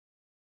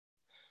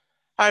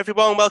Hi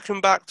everyone,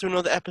 welcome back to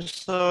another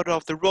episode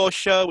of The Raw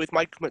Show with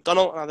Michael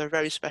McDonald and I have a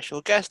very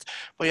special guest.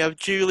 We have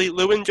Julie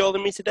Lewin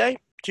joining me today.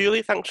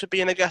 Julie, thanks for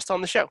being a guest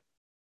on the show.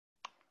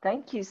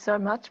 Thank you so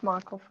much,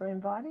 Michael, for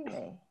inviting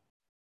me.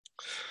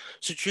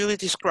 So Julie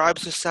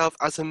describes herself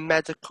as a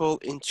medical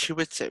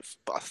intuitive,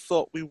 but I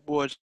thought we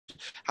would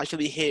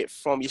actually hear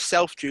from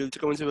yourself, Julie, to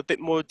go into a bit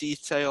more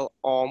detail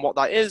on what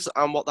that is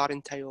and what that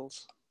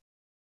entails.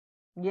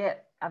 Yeah,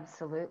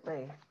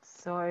 absolutely.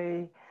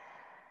 So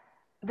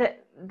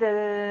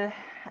a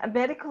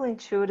medical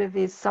intuitive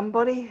is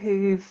somebody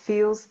who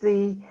feels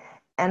the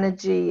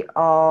energy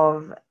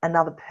of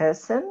another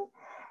person,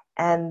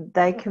 and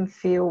they can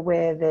feel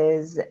where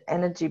there's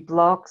energy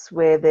blocks,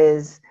 where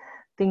there's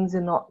things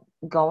are not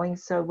going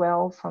so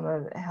well from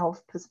a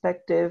health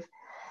perspective.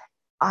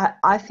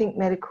 I think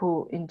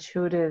medical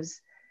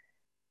intuitives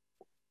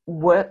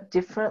work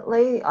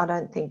differently. I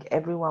don't think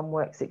everyone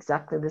works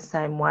exactly the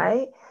same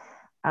way.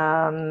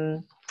 I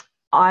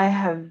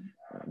have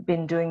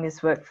been doing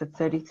this work for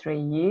 33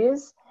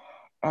 years,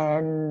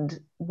 and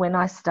when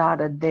I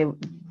started,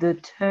 the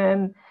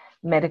term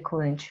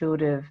medical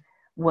intuitive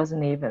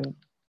wasn't even,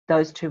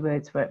 those two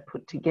words weren't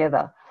put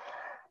together.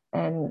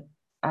 And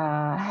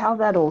how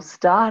that all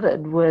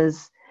started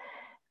was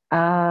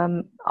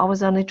I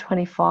was only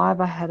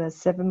 25. I had a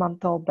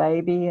 7-month-old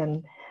baby,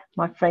 and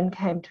my friend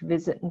came to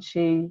visit, and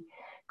she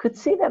could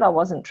see that I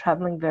wasn't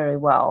traveling very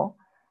well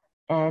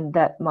and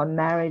that my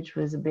marriage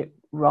was a bit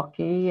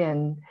rocky.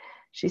 And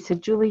she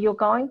said, Julie, you're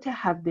going to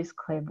have this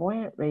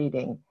clairvoyant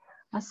reading.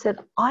 I said,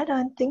 I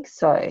don't think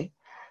so.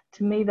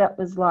 To me, that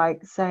was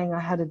like saying I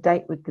had a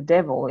date with the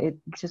devil. It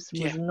just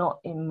was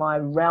not in my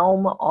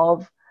realm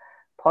of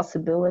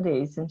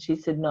possibilities. And she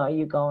said, no,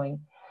 you're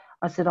going.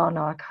 I said, oh,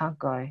 no, I can't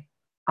go.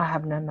 I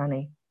have no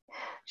money.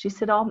 She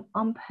said,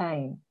 I'm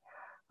paying.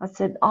 I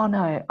said, oh,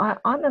 no,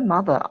 I'm a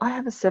mother. I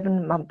have a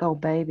 7-month-old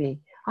baby.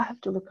 I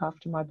have to look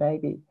after my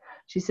baby.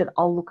 She said,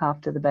 I'll look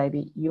after the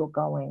baby. You're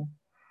going.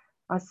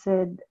 I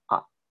said,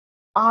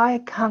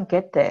 I can't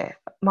get there.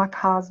 My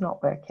car's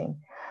not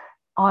working.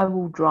 I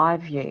will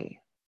drive you.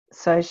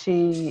 So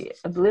she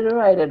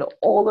obliterated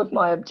all of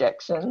my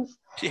objections.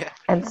 Yeah.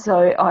 And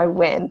so I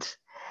went,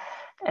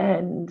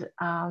 and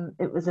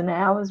it was an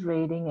hour's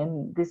reading,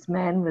 and this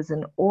man was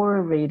an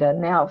aura reader.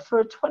 Now, for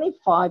a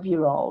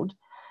 25-year-old,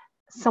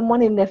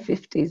 someone in their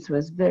 50s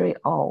was very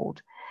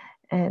old.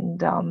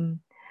 And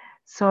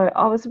so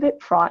I was a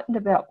bit frightened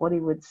about what he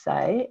would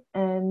say.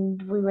 And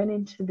we went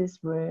into this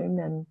room,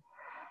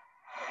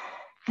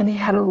 and he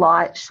had a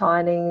light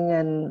shining,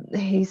 and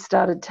he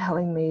started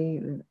telling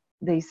me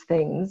these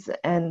things.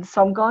 And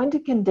so I'm going to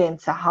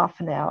condense a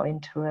half an hour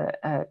into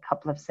a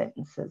couple of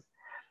sentences.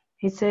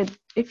 He said,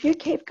 if you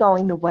keep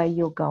going the way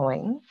you're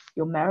going,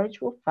 your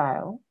marriage will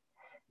fail.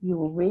 You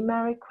will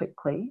remarry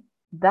quickly.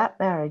 That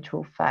marriage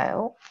will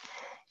fail.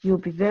 You'll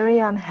be very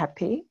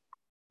unhappy,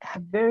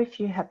 have very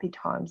few happy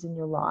times in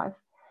your life.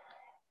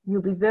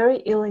 You'll be very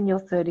ill in your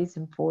 30s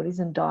and 40s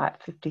and die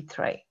at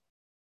 53.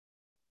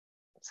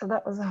 So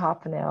that was a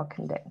half an hour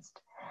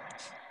condensed.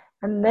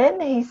 And then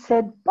he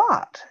said,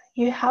 but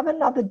you have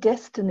another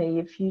destiny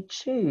if you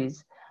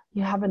choose.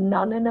 You have a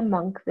nun and a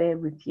monk there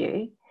with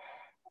you.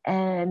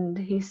 And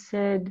he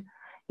said,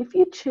 if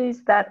you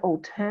choose that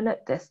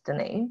alternate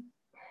destiny,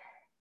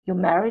 your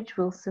marriage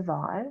will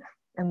survive,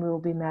 and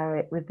we've been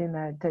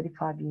married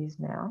 35 years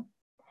now.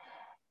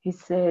 He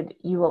said,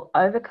 you will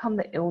overcome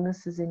the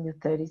illnesses in your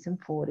 30s and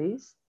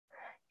 40s.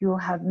 You will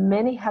have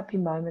many happy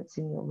moments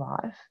in your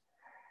life.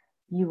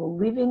 You will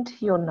live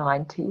into your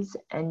 90s,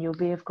 and you'll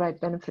be of great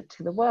benefit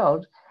to the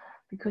world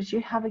because you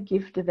have a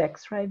gift of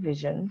X-ray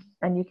vision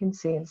and you can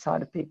see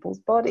inside of people's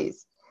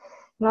bodies.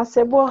 And I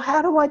said, well,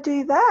 how do I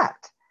do that?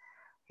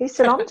 He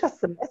said, I'm just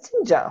the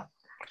messenger.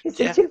 He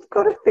said, you've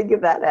got to figure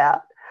that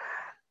out.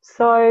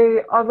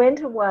 So I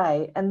went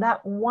away, and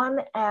that 1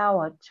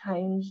 hour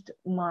changed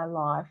my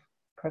life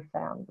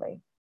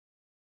profoundly.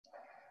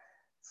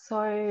 So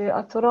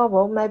I thought, oh,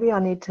 well, maybe I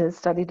need to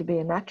study to be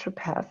a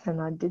naturopath.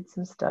 And I did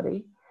some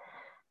study.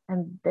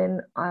 And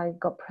then I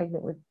got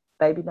pregnant with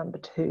baby number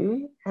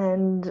 2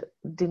 and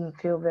didn't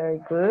feel very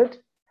good.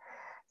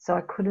 So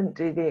I couldn't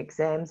do the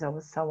exams. I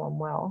was so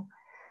unwell.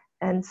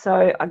 And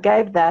so I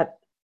gave that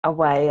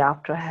away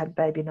after I had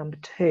baby number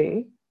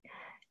 2.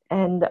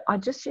 And I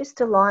just used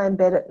to lie in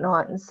bed at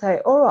night and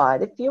say, all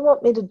right, if you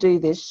want me to do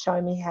this,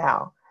 show me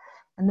how.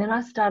 And then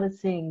I started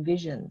seeing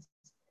visions.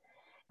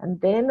 And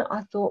then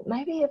I thought,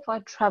 maybe if I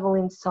travel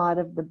inside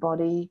of the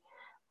body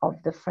of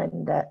the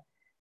friend that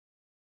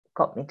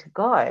got me to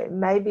go,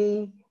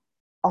 maybe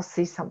I'll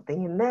see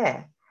something in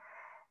there.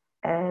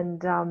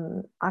 And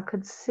I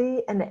could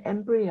see an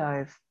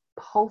embryo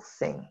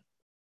pulsing.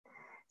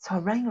 So I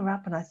rang her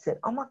up and I said,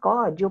 oh my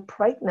God, you're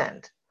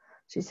pregnant.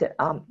 She said,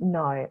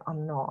 no,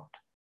 I'm not.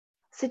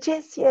 I said,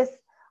 yes,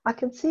 I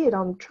can see it.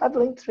 I'm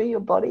traveling through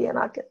your body and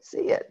I can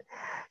see it.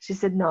 She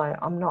said, no,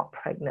 I'm not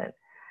pregnant.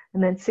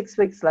 And then 6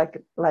 weeks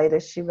later,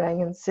 she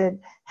rang and said,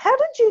 how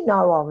did you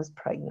know I was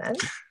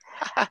pregnant?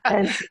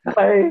 And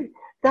so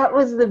that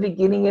was the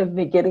beginning of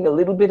me getting a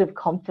little bit of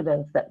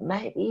confidence that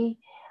maybe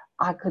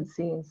I could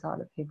see inside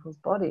of people's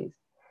bodies.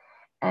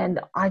 And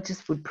I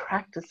just would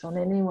practice on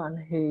anyone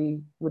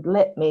who would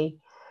let me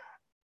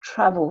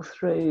travel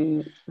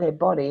through their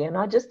body. And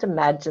I just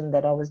imagined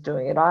that I was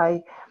doing it.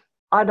 I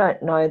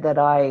don't know that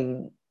I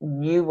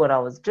knew what I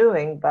was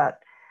doing, but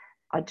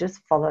I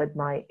just followed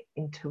my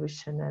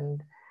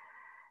intuition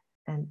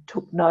and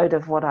took note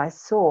of what I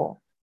saw.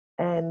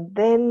 And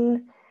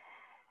then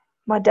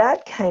my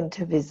dad came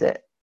to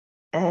visit,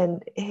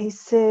 and I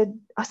said,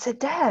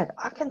 Dad,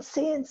 I can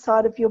see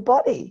inside of your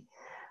body.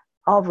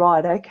 Oh,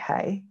 right,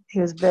 okay.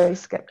 He was very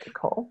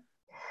skeptical.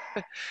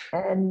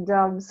 And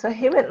so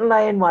he went and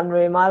lay in one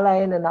room, I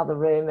lay in another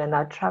room, and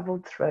I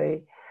traveled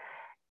through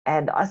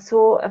and I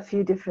saw a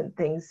few different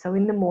things. So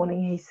in the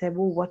morning he said,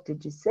 well, what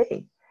did you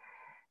see?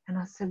 And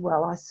I said,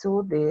 well, I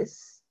saw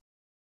this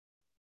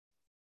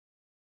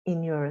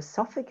in your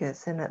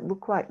esophagus, and it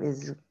looked like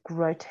this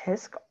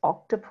grotesque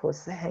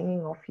octopus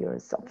hanging off your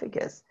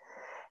esophagus.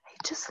 He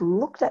just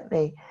looked at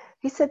me.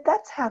 He said,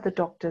 that's how the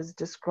doctors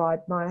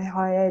described my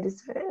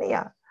hiatus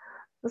hernia.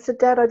 I said,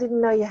 Dad, I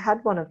didn't know you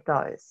had one of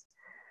those.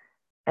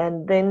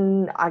 And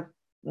then I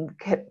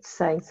kept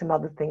saying some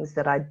other things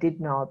that I did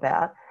know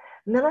about.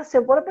 And then I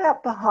said, what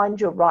about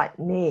behind your right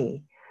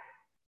knee?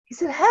 He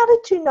said, how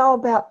did you know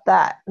about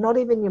that? Not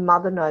even your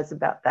mother knows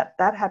about that.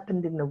 That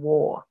happened in the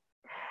war.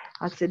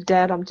 I said,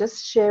 Dad, I'm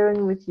just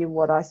sharing with you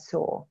what I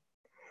saw.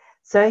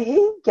 So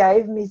he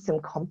gave me some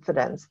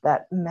confidence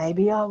that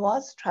maybe I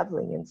was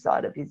traveling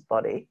inside of his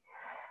body.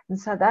 And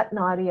so that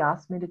night he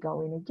asked me to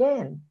go in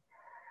again.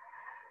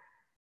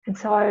 And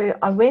so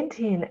I went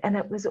in, and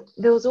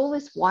there was all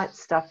this white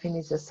stuff in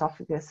his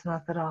esophagus. And I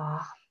thought,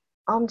 oh,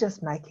 I'm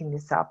just making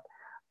this up.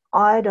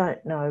 I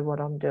don't know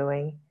what I'm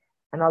doing.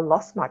 And I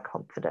lost my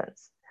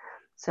confidence.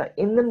 So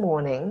in the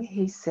morning,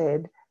 he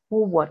said,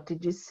 well, what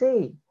did you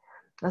see?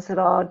 I said,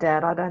 oh,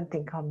 Dad, I don't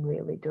think I'm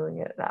really doing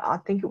it. I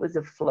think it was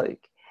a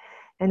fluke.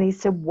 And he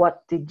said,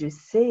 what did you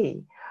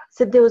see? I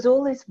said, there was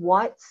all this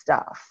white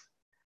stuff.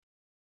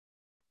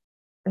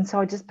 And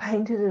so I just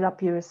painted it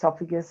up your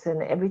esophagus,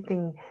 and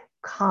everything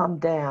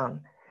calmed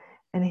down.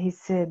 And he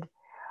said,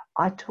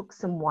 I took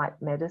some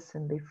white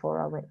medicine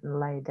before I went and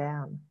lay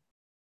down.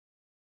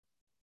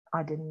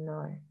 I didn't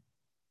know.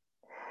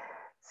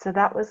 So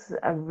that was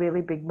a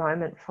really big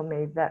moment for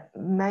me, that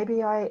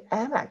maybe I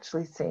am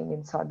actually seeing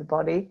inside the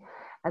body.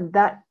 And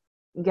that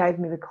gave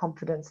me the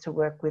confidence to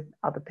work with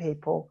other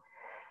people.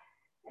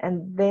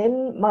 And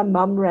then my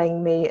mum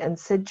rang me and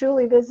said,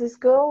 Julie, there's this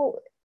girl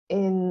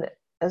in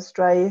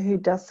Australia who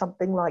does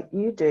something like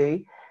you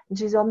do, and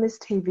she's on this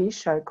TV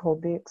show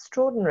called The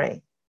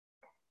Extraordinary.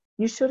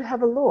 You should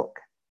have a look.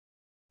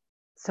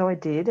 So I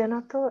did, and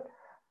I thought,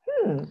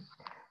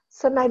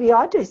 so maybe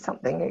I do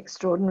something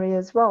extraordinary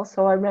as well.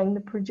 So I rang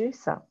the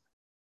producer.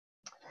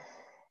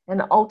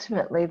 And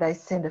ultimately they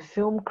sent a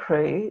film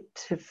crew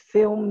to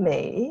film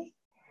me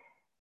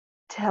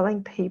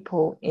telling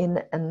people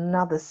in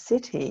another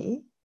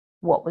city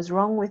what was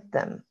wrong with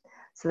them.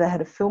 So they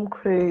had a film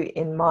crew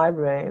in my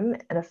room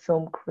and a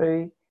film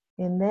crew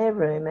in their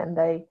room, and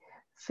they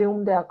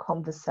filmed our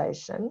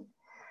conversation.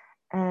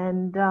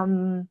 And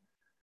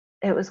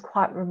it was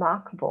quite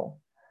remarkable.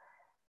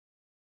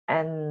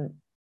 And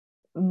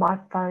my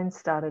phone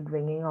started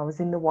ringing. I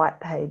was in the white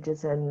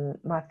pages, and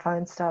my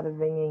phone started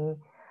ringing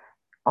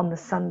on the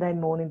Sunday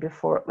morning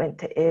before it went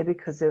to air,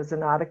 because there was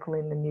an article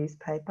in the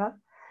newspaper,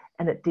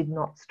 and it did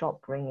not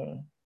stop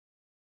ringing.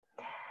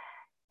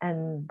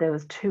 And there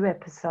was 2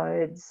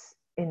 episodes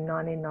in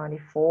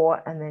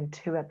 1994 and then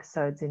 2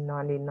 episodes in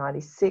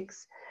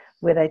 1996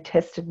 where they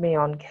tested me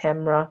on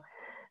camera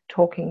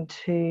talking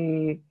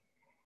to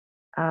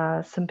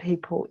some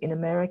people in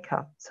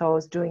America. So I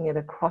was doing it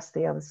across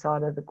the other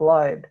side of the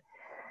globe,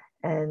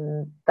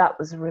 and that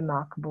was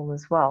remarkable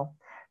as well.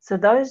 So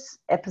those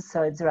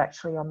episodes are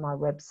actually on my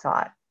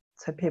website,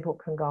 so people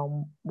can go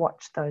and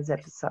watch those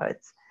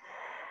episodes.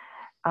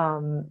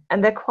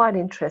 And they're quite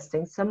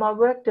interesting. So my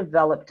work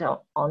developed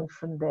on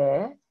from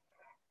there.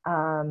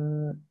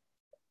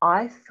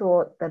 I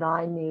thought that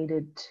I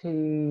needed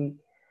to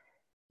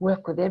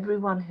work with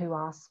everyone who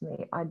asked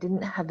me. I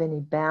didn't have any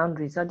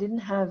boundaries. I didn't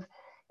have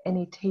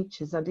any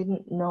teachers. I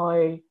didn't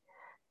know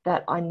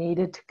that I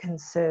needed to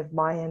conserve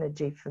my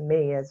energy for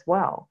me as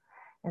well.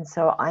 And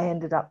so I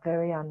ended up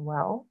very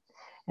unwell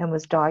and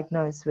was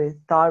diagnosed with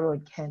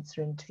thyroid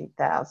cancer in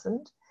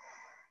 2000.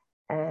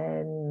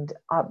 And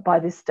by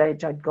this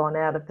stage, I'd gone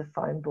out of the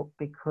phone book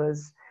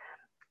because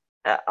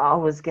I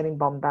was getting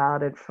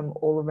bombarded from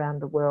all around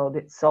the world.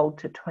 It sold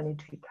to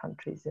 22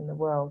 countries in the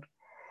world.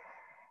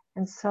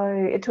 And so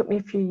it took me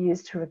a few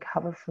years to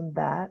recover from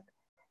that.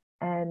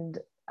 And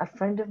a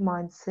friend of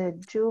mine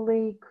said,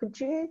 Julie, could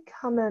you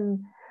come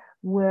and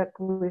work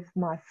with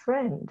my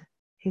friend?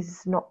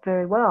 He's not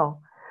very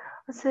well.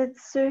 I said,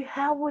 Sue,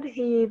 how would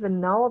he even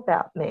know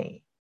about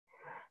me?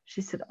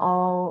 She said,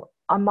 oh,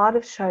 I might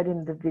have showed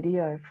him the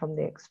video from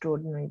the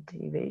Extraordinary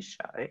TV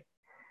show.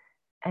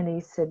 And he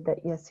said that,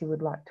 yes, he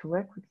would like to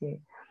work with you.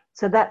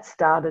 So that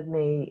started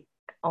me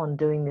on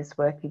doing this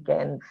work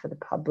again for the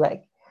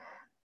public.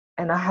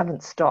 And I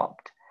haven't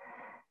stopped.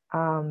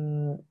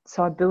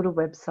 So I built a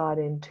website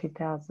in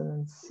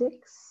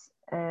 2006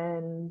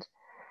 and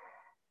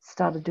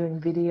started doing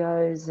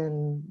videos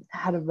and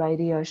had a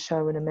radio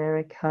show in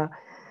America.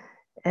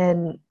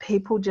 And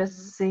people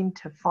just seemed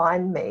to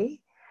find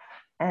me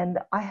and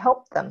I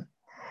helped them.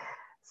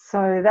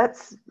 So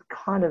that's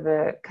kind of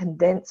a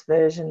condensed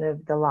version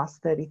of the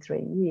last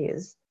 33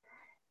 years.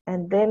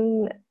 And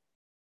then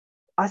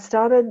I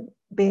started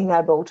being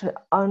able to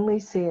only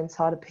see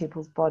inside of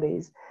people's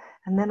bodies.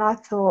 And then I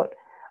thought,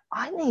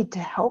 I need to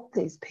help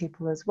these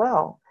people as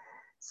well.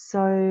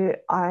 So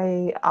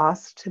I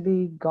asked to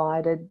be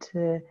guided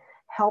to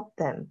help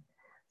them.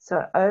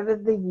 So over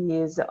the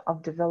years,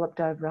 I've developed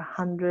over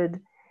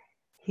 100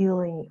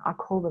 healing, I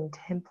call them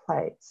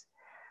templates,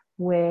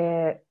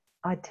 where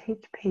I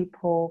teach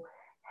people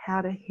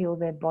how to heal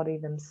their body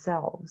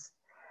themselves.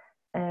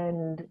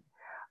 And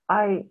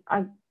I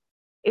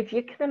if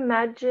you can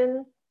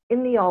imagine,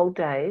 in the old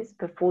days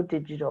before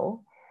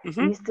digital, we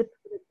Mm-hmm. used to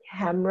put a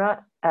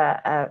camera,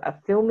 a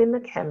film in the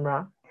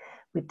camera.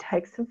 We'd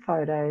take some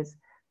photos,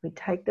 we'd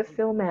take the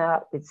film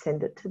out, we'd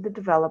send it to the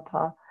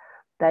developer,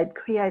 they'd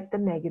create the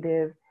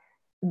negative,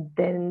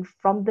 then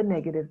from the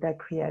negative they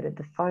created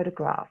the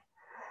photograph.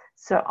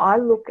 So I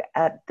look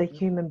at the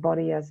human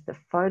body as the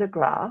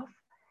photograph,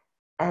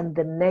 and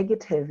the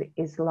negative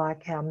is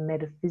like our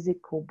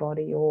metaphysical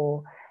body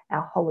or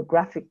our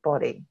holographic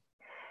body.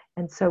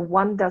 And so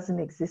one doesn't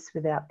exist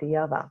without the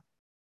other.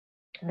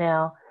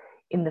 Now,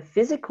 in the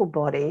physical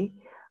body,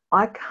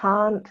 I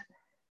can't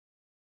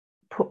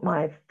put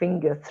my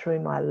finger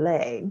through my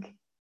leg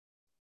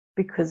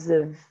because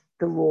of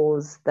the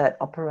laws that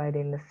operate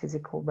in the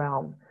physical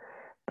realm.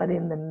 But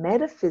in the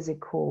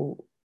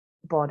metaphysical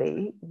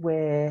body,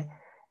 where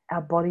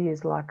our body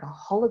is like a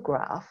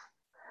holograph,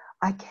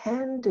 I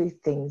can do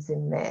things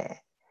in there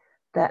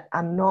that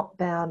are not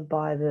bound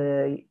by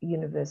the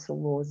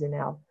universal laws in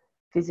our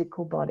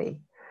physical body.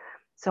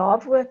 So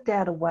I've worked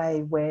out a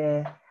way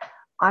where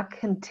I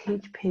can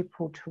teach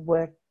people to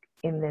work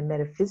in their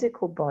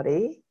metaphysical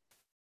body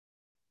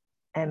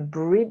and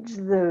bridge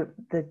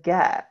the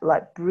gap,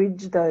 like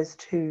bridge those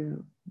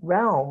two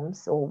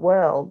realms or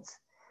worlds,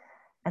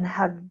 and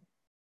have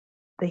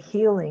the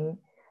healing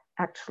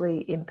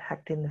actually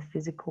impact in the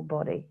physical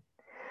body.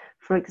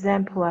 For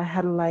example, I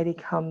had a lady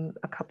come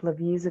a couple of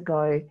years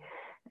ago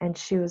and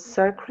she was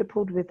so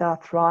crippled with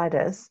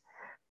arthritis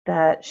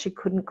that she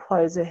couldn't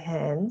close her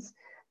hands,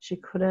 she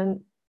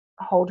couldn't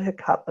hold her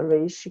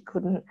cutlery, she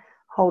couldn't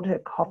hold her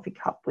coffee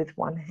cup with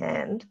one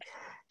hand.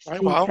 Oh,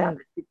 She wow. found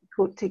it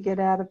difficult to get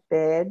out of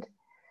bed.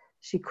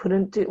 She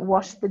couldn't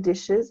wash the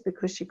dishes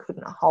because she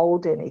couldn't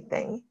hold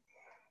anything.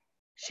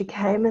 She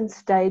came and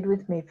stayed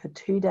with me for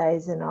 2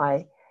 days and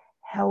I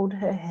held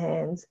her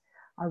hands.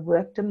 I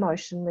worked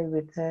emotionally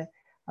with her.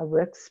 I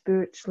worked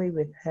spiritually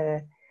with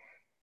her.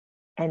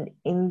 And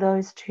in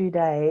those 2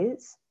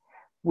 days,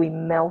 we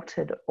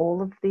melted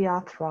all of the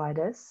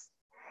arthritis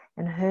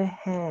and her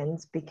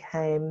hands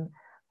became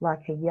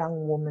like a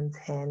young woman's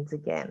hands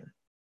again.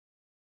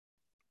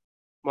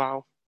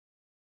 Wow.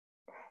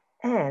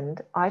 And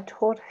I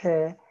taught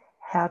her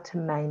how to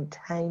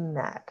maintain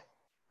that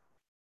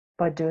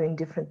by doing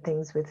different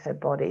things with her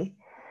body.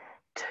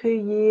 2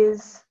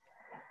 years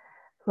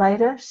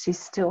later, she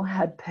still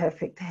had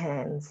perfect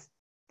hands.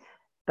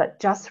 But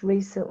just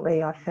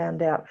recently, I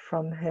found out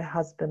from her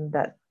husband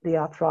that the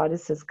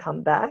arthritis has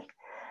come back.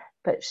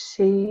 But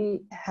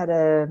she had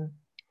a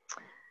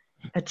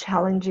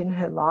challenge in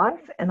her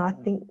life, and I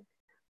think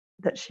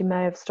that she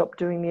may have stopped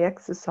doing the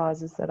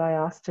exercises that I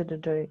asked her to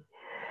do.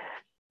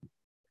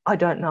 I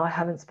don't know, I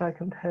haven't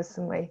spoken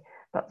personally,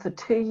 but for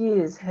 2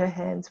 years her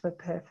hands were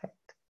perfect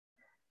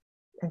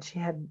and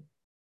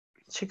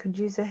she could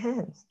use her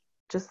hands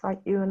just like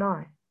you and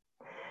I.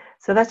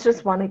 So that's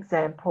just one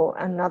example.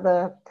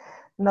 Another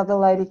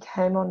lady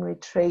came on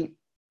retreat.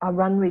 I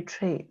run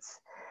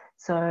retreats,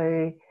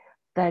 so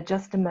they're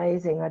just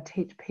amazing. I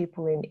teach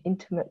people in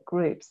intimate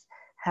groups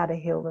how to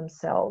heal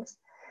themselves.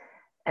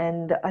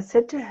 And I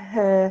said to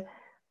her,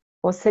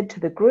 or said to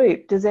the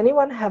group, does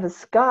anyone have a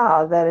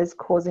scar that is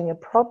causing a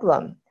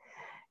problem?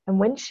 And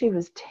when she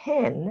was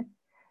 10,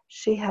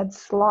 she had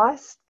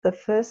sliced the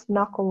first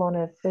knuckle on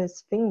her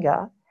first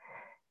finger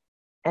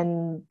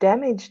and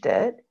damaged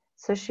it,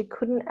 so she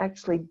couldn't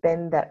actually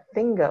bend that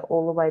finger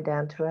all the way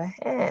down to her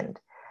hand.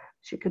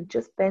 She could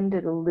just bend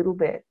it a little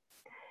bit.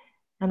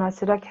 And I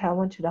said, okay, I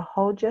want you to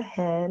hold your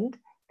hand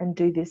and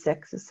do this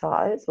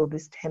exercise or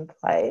this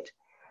template,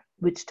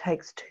 which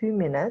takes 2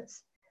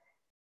 minutes,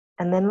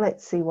 and then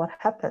let's see what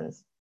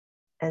happens.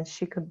 And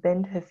she could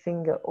bend her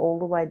finger all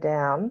the way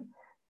down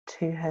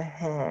to her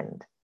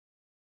hand.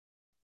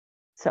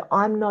 So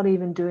I'm not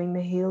even doing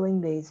the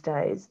healing these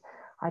days.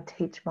 I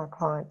teach my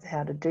clients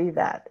how to do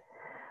that.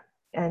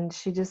 And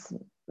she just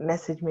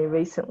messaged me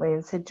recently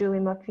and said, Julie,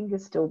 my finger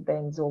still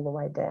bends all the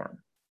way down.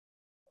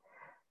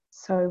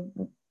 So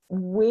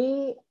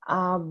we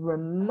are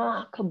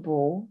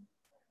remarkable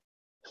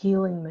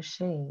healing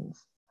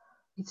machines.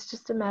 It's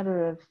just a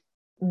matter of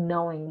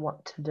knowing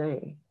what to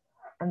do.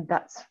 And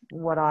that's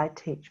what I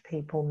teach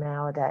people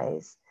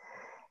nowadays.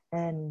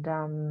 And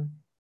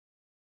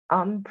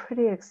I'm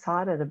pretty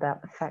excited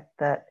about the fact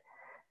that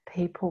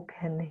people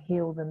can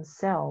heal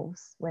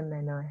themselves when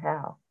they know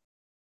how.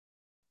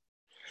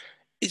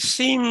 It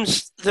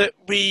seems that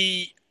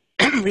we've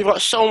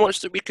got so much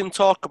that we can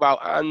talk about,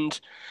 and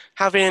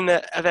having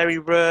a very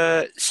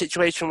rare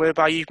situation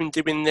whereby you've been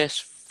doing this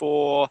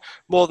for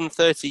more than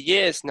 30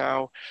 years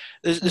now,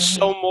 there's Mm,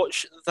 so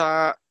much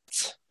that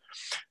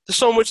there's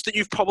so much that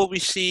you've probably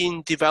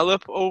seen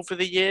develop over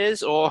the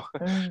years, or I'm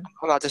mm,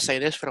 not allowed to say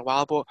this for a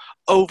while, but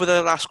over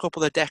the last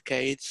couple of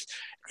decades,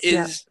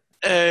 yeah. is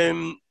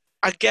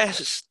I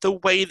guess the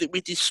way that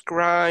we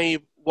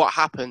describe what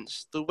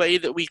happens, the way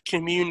that we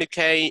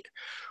communicate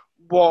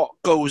what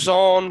goes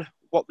on,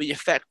 what the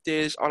effect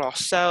is on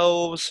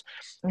ourselves,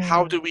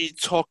 how Mm, do we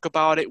talk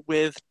about it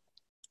with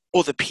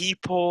other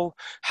people?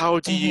 How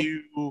do mm-hmm,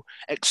 you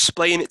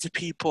explain it to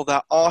people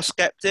that are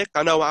skeptic?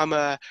 I know I'm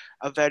a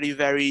very,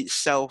 very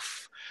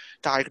self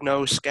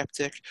diagnosed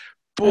skeptic,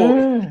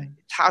 but mm,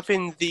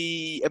 having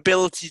the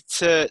ability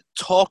to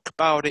talk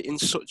about it in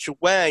such a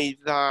way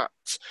that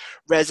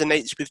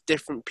resonates with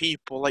different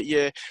people. Like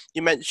you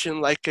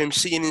mentioned, like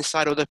seeing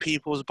inside other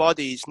people's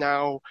bodies.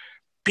 Now,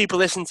 people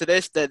listen to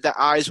this, their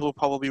eyes will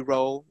probably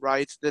roll,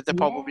 right? They're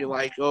probably yeah,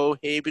 like, "Oh,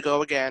 here we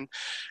go again,"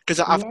 because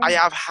I yeah.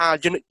 have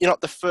had you're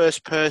not the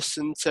first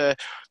person to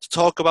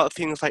talk about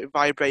things like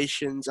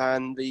vibrations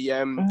and the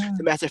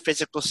Mm,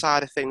 metaphysical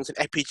side of things and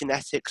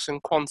epigenetics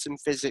and quantum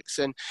physics,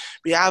 and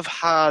we have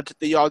had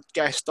the odd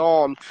guest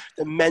on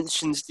that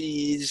mentions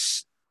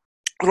these.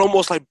 They're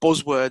almost like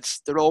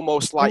buzzwords. They're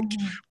almost like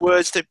mm,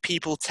 words that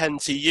people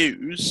tend to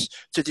use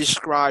to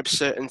describe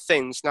certain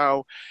things.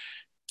 Now,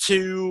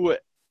 to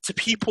to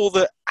people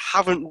that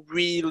haven't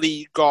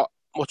really got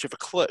much of a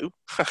clue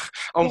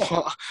on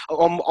yeah.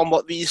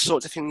 what these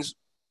sorts of things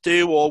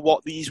do or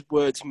what these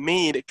words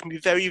mean, it can be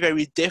very,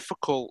 very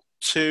difficult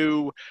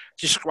to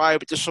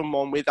describe it to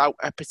someone without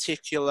a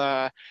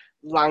particular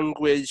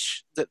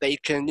language that they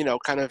can,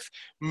 kind of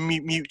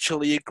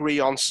mutually agree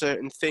on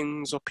certain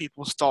things, or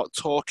people start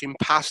talking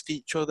past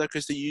each other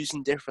because they're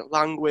using different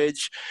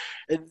language.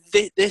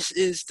 This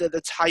is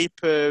the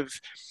type of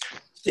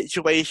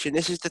situation,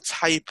 this is the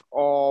type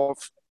of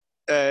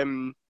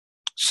um,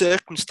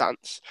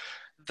 circumstance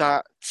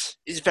that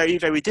is very,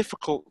 very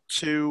difficult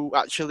to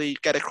actually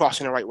get across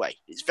in the right way.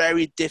 It's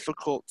very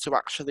difficult to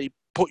actually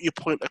put your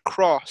point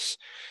across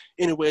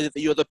in a way that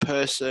the other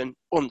person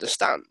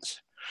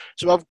understands.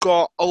 So I've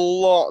got a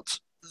lot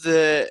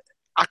that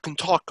I can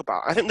talk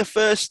about. I think the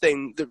first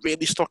thing that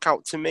really stuck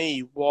out to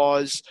me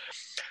was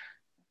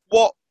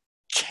what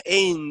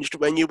changed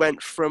when you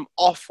went from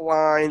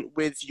offline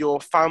with your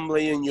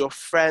family and your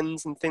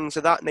friends and things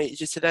of that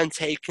nature to then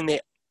taking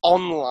it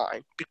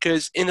online?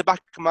 Because in the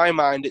back of my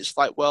mind it's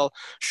like, well,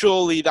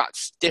 surely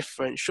that's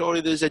different,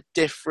 surely there's a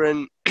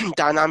different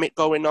dynamic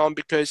going on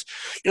because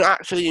you're not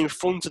actually in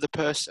front of the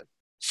person,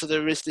 so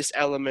there is this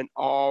element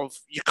of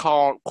you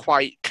can't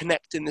quite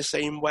connect in the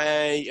same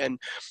way, and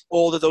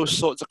all of those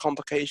sorts of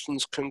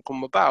complications can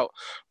come about.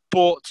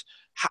 But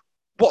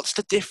what's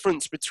the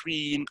difference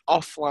between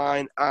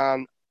offline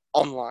and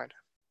online?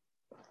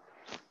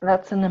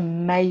 That's an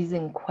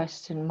amazing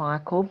question,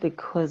 Michael,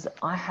 because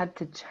I had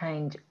to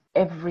change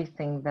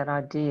everything that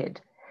I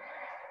did.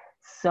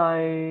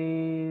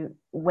 So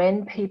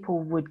when people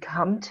would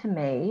come to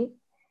me,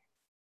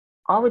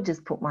 I would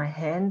just put my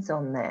hands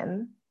on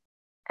them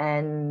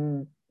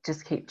and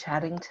just keep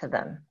chatting to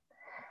them.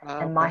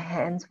 And my Okay.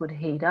 hands would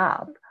heat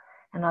up.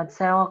 And I'd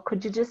say, oh,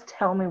 could you just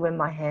tell me when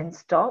my hands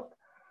stop,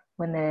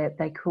 when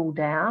they cool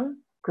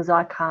down? Because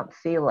I can't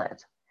feel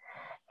it.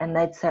 And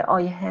they'd say, oh,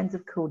 your hands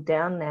have cooled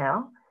down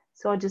now.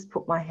 So I just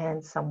put my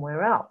hands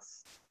somewhere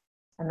else.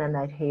 And then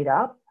they'd heat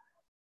up.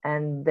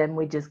 And then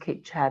we just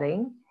keep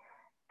chatting.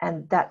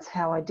 And that's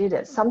how I did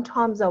it.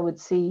 Sometimes I would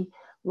see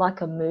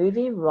like a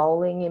movie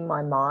rolling in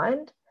my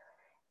mind,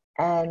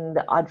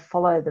 and I'd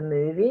follow the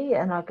movie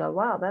and I'd go,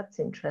 wow, that's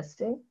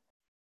interesting.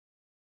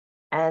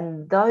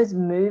 And those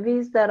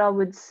movies that I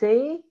would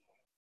see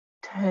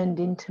turned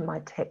into my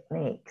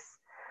techniques,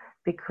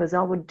 because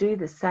I would do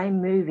the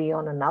same movie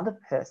on another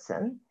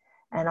person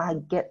and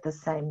I'd get the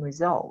same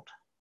result.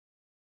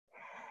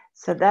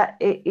 So that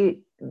it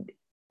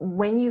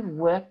when you've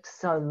worked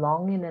so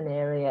long in an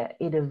area,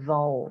 it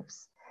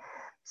evolves.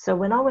 So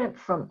when I went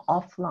from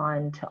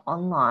offline to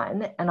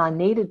online, and I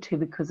needed to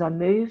because I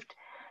moved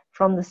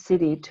from the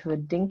city to a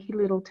dinky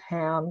little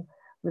town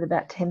with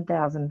about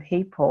 10,000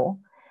 people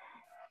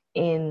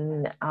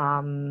in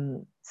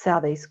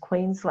southeast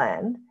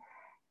Queensland,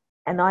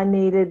 and I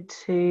needed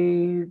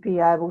to be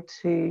able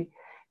to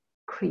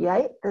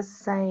create the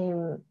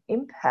same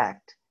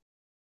impact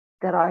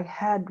that I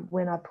had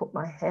when I put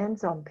my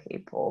hands on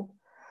people.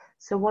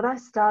 So what I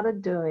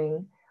started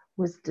doing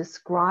was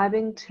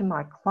describing to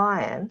my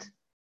client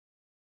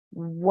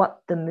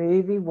what the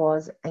movie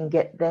was and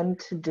get them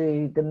to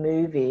do the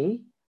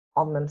movie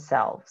on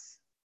themselves.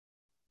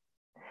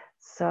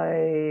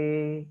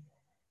 So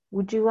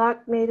would you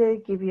like me to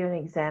give you an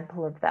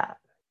example of that?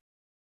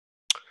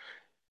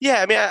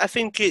 Yeah, I mean, I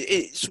think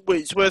it's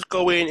worth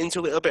going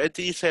into a little bit of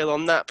detail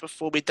on that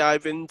before we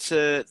dive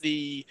into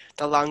the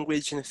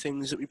language and the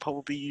things that we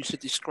probably use to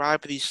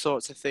describe these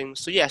sorts of things.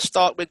 So yeah,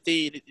 start with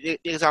the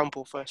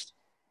example first.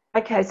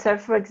 Okay, so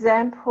for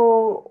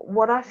example,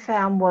 what I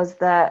found was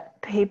that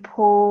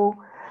people,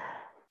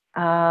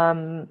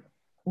 um,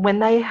 when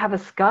they have a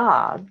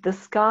scar, the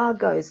scar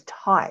goes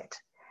tight,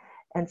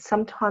 and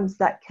sometimes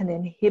that can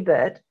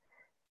inhibit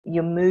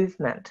your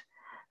movement.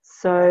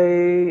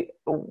 So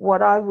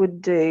what I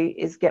would do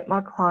is get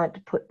my client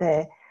to put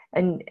their,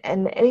 and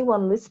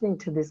anyone listening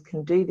to this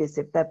can do this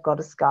if they've got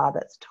a scar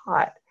that's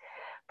tight.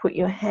 Put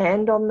your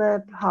hand on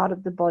the part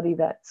of the body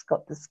that's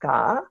got the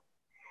scar,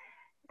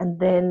 and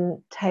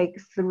then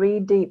take 3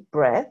 deep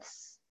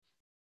breaths,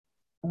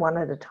 one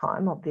at a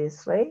time,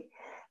 obviously,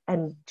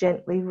 and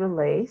gently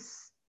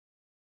release.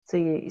 So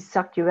you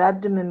suck your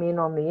abdomen in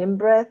on the in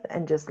breath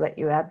and just let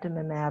your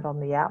abdomen out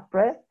on the out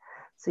breath.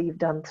 So you've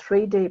done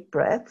 3 deep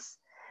breaths.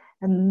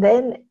 And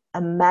then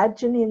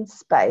imagine in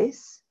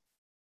space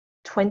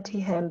 20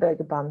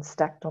 hamburger buns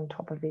stacked on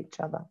top of each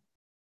other.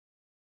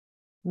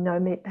 No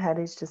meat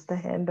patties, just the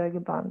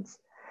hamburger buns.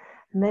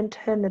 And then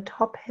turn the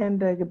top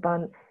hamburger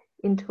bun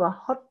into a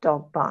hot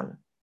dog bun.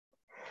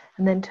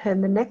 And then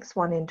turn the next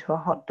one into a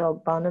hot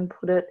dog bun and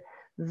put it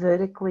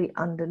vertically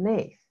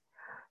underneath.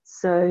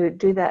 So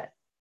do that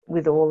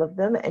with all of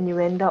them, and you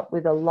end up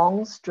with a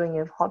long string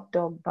of hot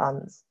dog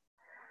buns.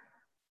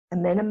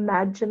 And then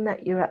imagine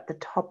that you're at the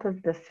top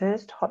of the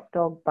first hot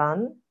dog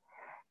bun,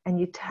 and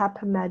you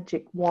tap a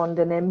magic wand,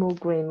 and emerald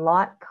green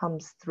light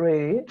comes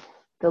through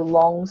the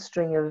long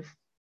string of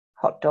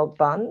hot dog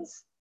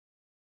buns.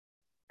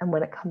 And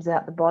when it comes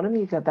out the bottom,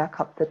 you go back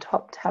up the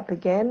top, tap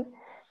again,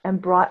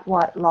 and bright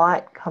white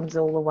light comes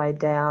all the way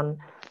down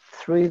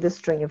through the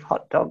string of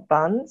hot dog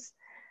buns.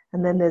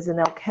 And then there's an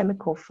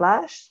alchemical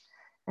flash,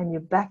 and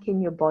you're back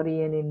in your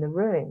body and in the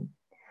room.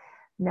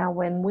 Now,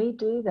 when we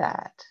do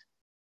that,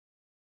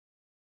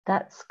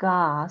 that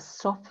scar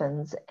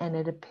softens and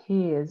it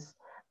appears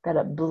that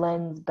it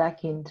blends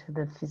back into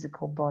the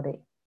physical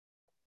body.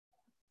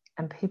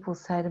 And people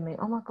say to me,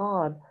 oh my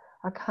God,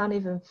 I can't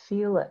even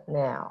feel it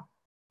now.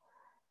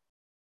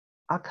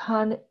 I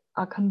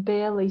can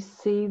barely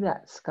see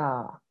that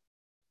scar.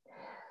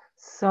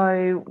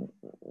 So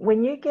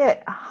when you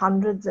get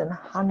hundreds and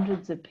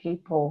hundreds of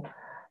people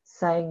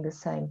saying the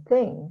same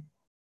thing,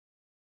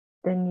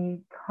 then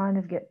you kind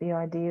of get the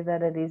idea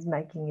that it is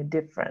making a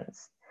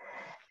difference.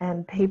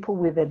 And people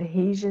with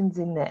adhesions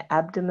in their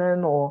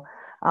abdomen or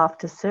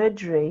after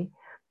surgery,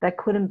 they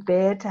couldn't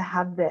bear to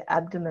have their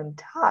abdomen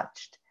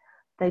touched.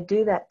 They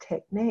do that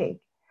technique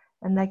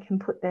and they can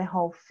put their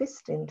whole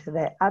fist into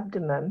their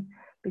abdomen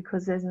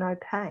because there's no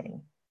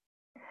pain.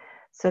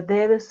 So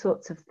they're the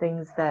sorts of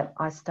things that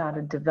I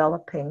started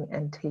developing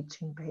and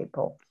teaching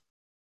people.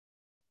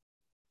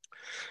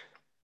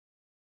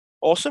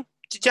 Awesome.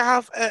 Did you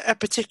have a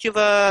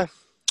particular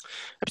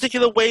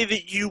way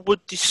that you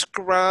would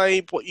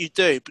describe what you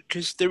do?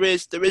 Because there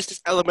is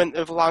this element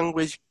of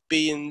language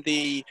being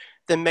the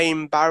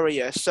main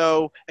barrier.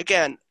 So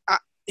again,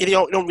 you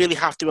don't really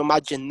have to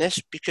imagine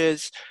this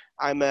because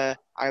I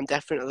am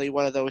definitely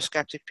one of those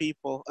skeptic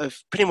people of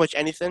pretty much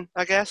anything,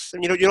 I guess.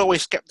 And you're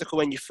always skeptical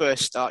when you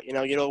first start.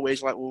 You're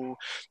always like, well,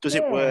 does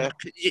it Yeah. work?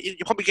 You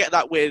probably get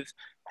that with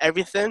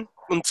everything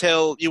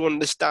until you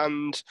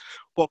understand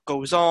what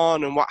goes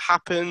on and what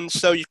happens.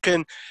 So you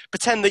can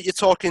pretend that you're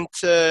talking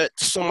to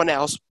someone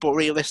else, but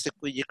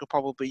realistically, you could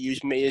probably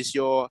use me as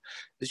your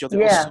little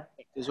Yeah.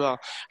 subject as well.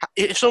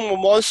 If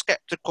someone was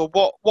skeptical,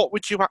 what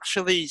would you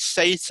actually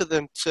say to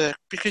them?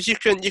 Because you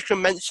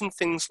can mention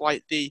things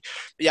like the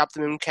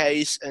abdomen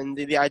case and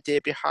the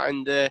idea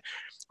behind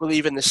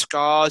relieving the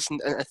scars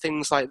and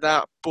things like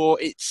that,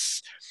 but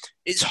it's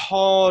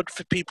hard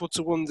for people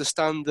to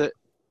understand that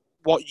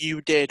what you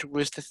did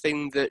was the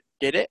thing that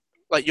did it.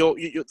 Like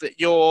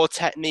your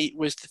technique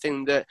was the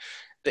thing that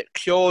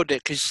cured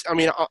it. Because I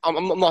mean,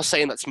 I'm not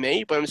saying that's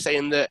me, but I'm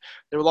saying that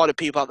there are a lot of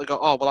people out there go,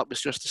 oh well, that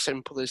was just as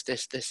simple as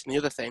this, and the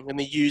other thing, and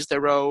they use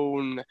their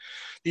own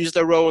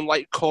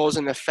like cause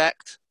and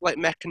effect like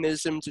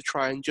mechanism to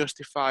try and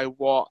justify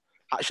what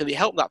actually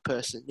helped that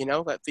person.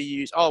 That they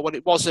use, oh well,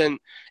 it wasn't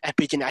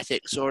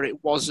epigenetics or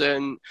it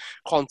wasn't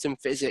quantum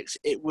physics,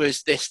 it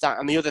was this, that,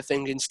 and the other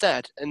thing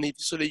instead, and they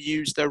sort of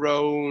use their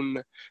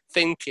own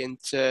thinking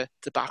to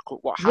back up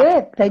what happened.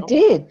 Yeah, they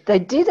did. They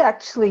did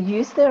actually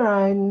use their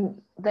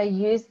own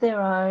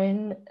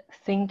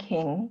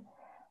thinking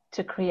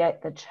to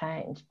create the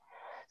change.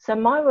 So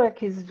my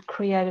work is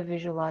creative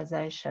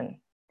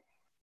visualization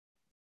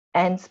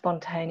and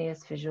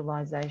spontaneous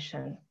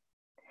visualization,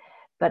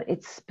 but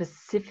it's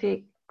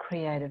specific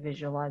creative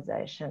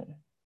visualization.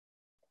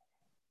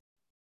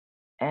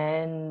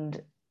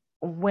 And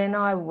when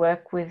I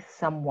work with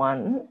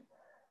someone,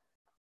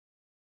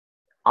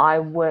 I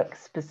work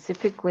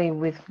specifically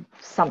with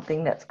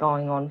something that's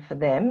going on for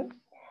them.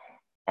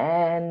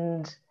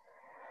 And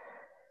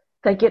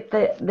They get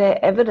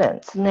their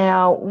evidence.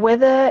 Now,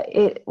 whether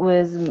it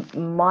was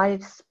my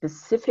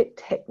specific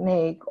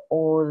technique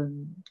or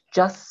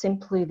just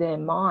simply their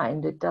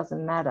mind, it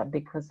doesn't matter,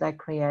 because they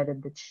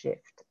created the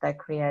shift, they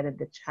created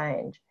the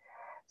change.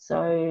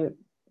 So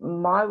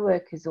my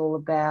work is all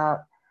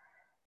about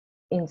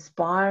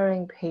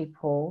inspiring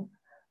people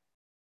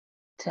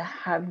to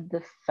have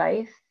the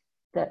faith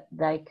that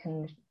they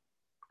can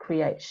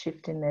create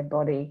shift in their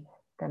body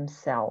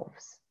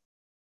themselves.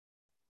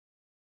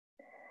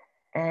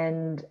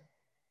 And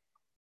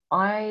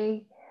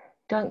I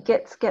don't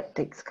get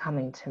skeptics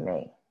coming to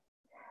me.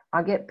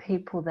 I get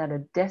people that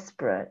are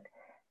desperate,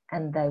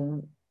 and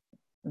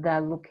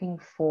they're looking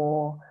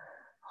for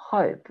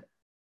hope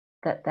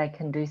that they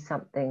can do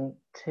something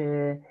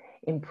to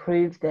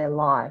improve their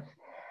life.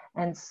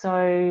 And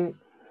so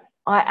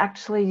I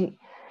actually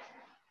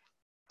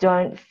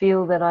don't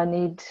feel that I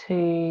need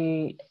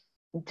to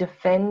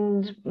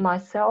defend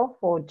myself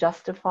or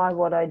justify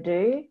what I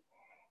do.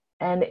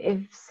 And if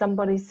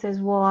somebody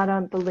says, well, I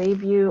don't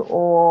believe you,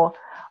 or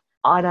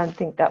I don't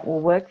think that will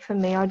work for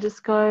me, I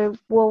just go,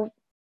 well,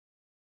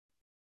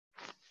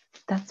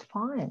 that's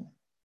fine.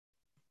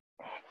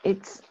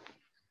 It's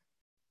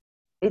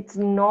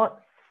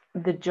not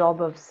the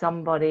job of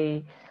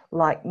somebody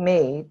like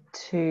me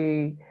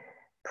to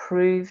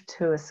prove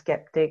to a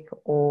skeptic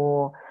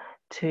or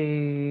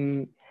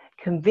to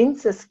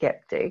convince a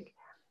skeptic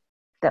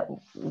that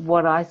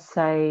what I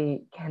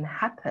say can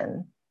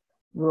happen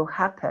will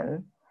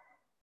happen,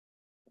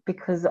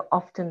 because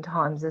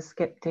oftentimes a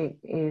skeptic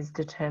is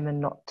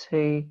determined not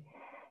to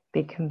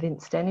be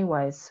convinced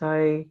anyway.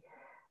 So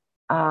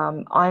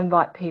I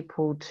invite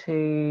people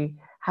to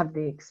have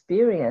the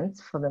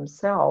experience for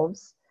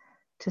themselves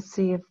to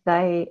see if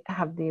they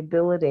have the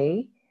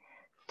ability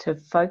to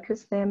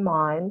focus their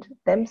mind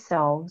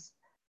themselves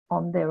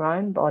on their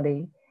own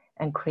body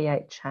and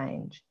create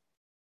change.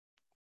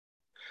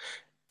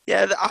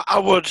 Yeah, I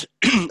would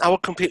I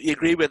would completely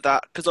agree with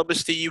that, because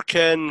obviously you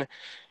can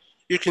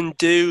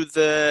do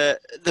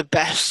the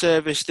best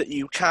service that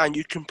you can.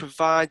 You can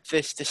provide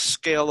this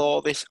skill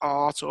or this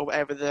art or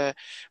whatever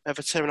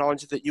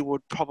terminology that you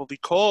would probably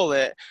call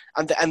it,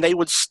 and they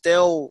would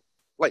still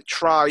like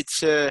try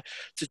to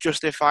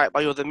justify it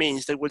by other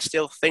means. They would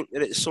still think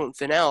that it's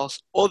something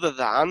else other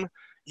than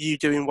you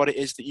doing what it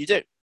is that you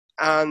do.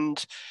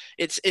 And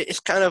it's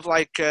kind of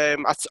like I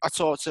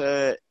talked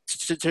to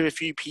a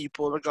few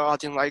people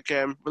regarding like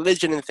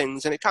religion and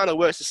things, and it kind of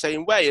works the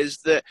same way. Is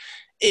that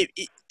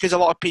because a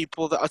lot of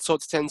people that I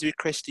talk to tend to be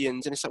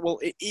Christians, and it's like, well,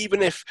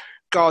 even if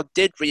God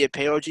did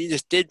reappear or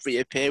Jesus did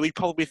reappear, we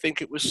probably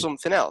think it was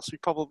something else. We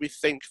probably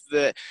think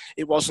that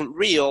it wasn't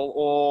real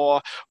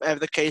or whatever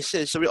the case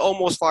is. So it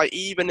almost like,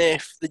 even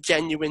if the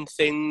genuine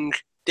thing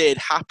did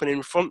happen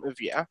in front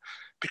of you,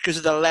 because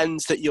of the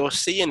lens that you're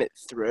seeing it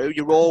through,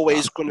 you're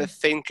always going to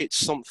think it's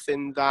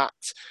something that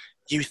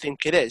you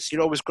think it is.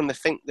 You're always going to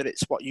think that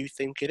it's what you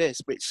think it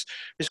is, which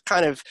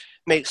kind of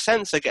makes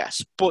sense, I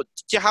guess. But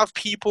do you have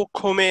people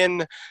come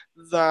in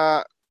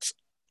that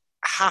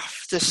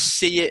have to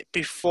see it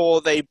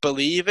before they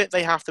believe it?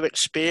 They have to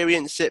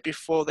experience it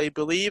before they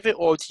believe it?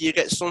 Or do you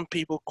get some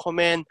people come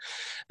in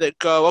that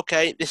go,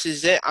 okay, this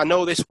is it, I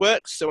know this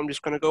works, so I'm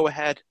just going to go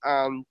ahead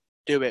and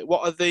do it?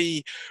 What's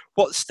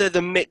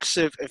the mix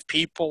of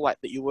people like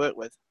that you work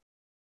with?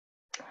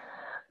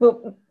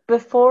 Well,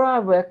 before I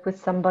work with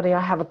somebody,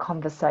 I have a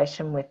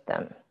conversation with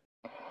them,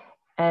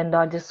 and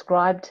I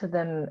describe to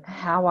them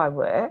how I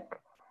work,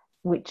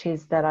 which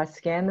is that I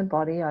scan the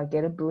body, I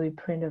get a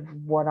blueprint of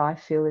what I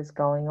feel is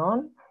going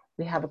on.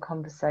 We have a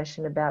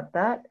conversation about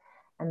that,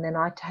 and then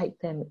I take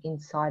them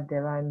inside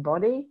their own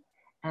body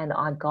and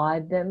I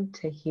guide them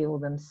to heal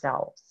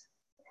themselves.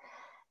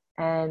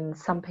 And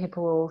some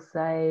people will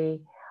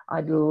say,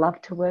 I'd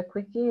love to work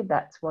with you,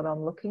 that's what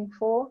I'm looking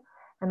for.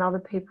 And other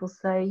people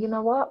say, you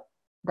know what,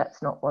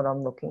 that's not what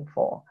I'm looking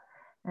for.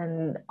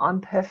 And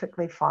I'm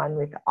perfectly fine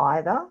with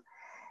either.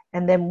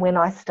 And then when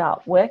I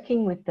start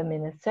working with them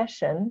in a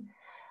session,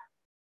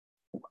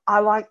 I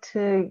like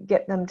to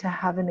get them to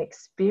have an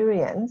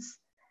experience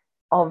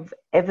of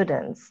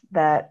evidence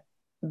that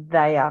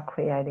they are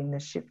creating the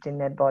shift in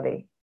their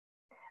body.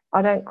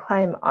 I don't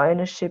claim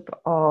ownership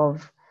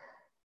of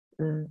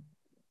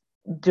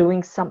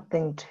doing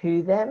something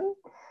to them.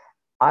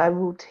 I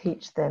will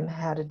teach them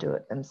how to do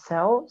it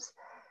themselves.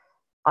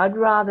 I'd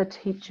rather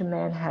teach a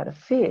man how to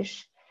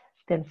fish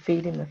than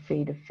feed him a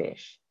feed of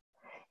fish.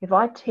 If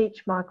I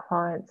teach my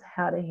clients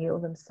how to heal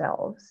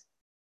themselves,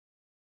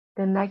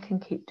 then they can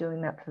keep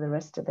doing that for the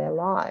rest of their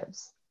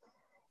lives.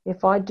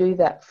 If I do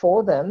that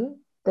for them,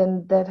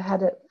 then they've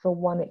had it for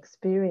one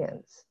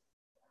experience.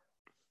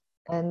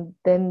 And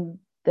then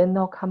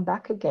they'll come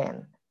back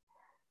again,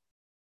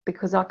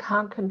 because I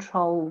can't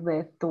control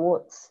their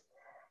thoughts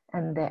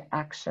and their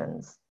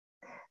actions.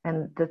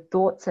 And the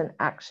thoughts and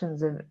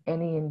actions of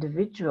any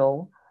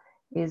individual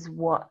is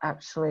what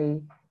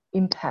actually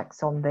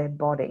impacts on their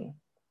body.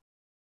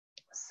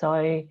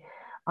 So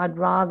I'd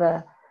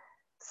rather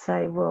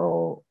say,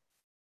 well,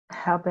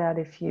 how about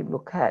if you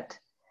look at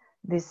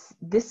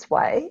this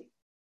way,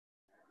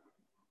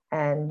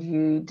 and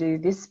you do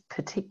this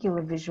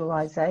particular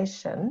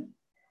visualization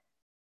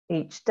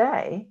each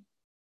day,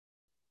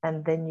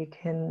 and then you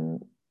can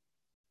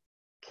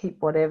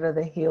keep whatever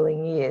the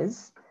healing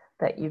is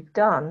that you've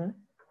done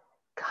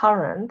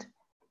current,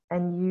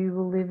 and you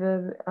will live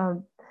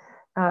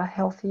a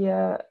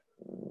healthier,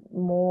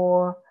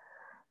 more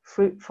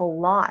fruitful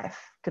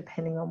life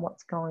depending on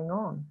what's going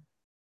on.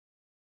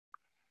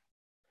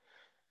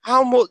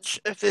 How much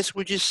of this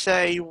would you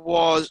say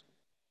was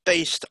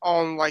based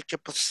on like a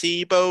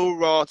placebo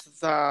rather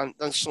than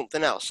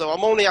something else? So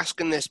I'm only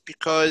asking this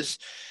because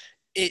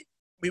it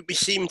we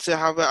seem to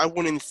have a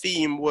running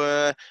theme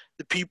where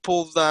the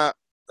people that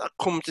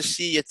come to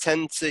see you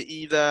tend to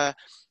either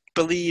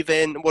believe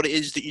in what it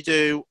is that you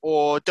do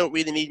or don't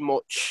really need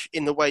much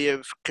in the way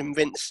of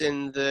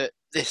convincing that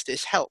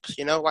this helps.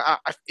 Like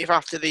if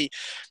after they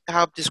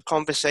have this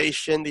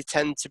conversation, they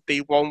tend to be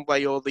one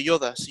way or the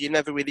other, so you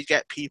never really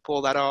get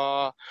people that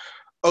are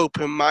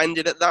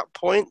open-minded at that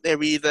point.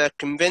 They're either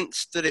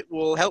convinced that it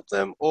will help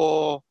them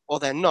or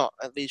they're not,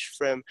 at least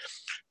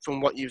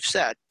from what you've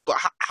said. But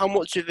how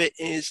much of it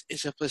is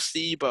a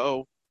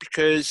placebo?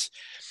 Because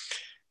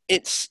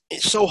it's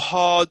so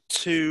hard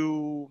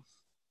to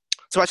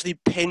actually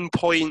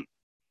pinpoint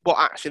what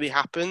actually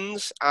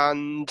happens.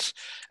 And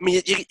I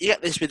mean, you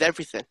get this with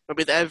everything,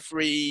 with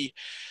every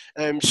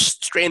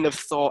strain of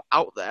thought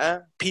out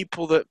there.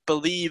 People that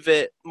believe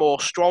it more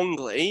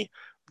strongly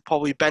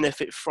probably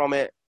benefit from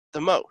it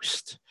the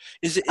most.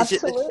 Is it the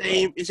Absolutely.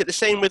 same? Is it the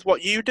same with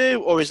what you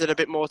do, or is it a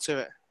bit more to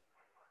it?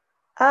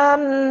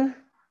 Um,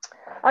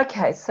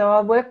 okay, so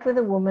I worked with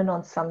a woman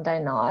on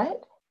Sunday night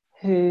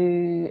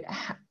who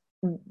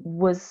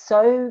was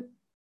so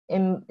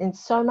in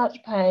so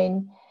much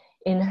pain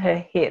in her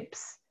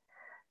hips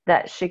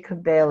that she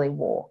could barely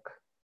walk.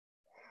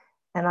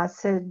 And I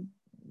said,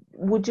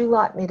 would you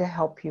like me to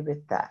help you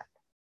with that?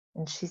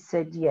 And she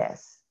said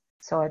yes.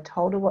 So I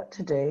told her what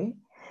to do.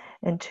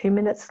 And 2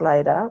 minutes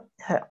later,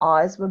 her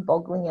eyes were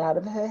boggling out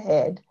of her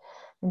head.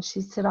 And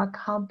she said, I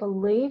can't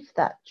believe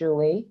that,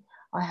 Julie.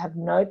 I have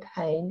no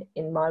pain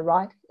in my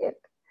right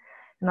hip.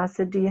 And I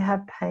said, do you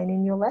have pain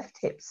in your left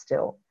hip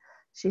still?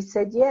 She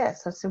said,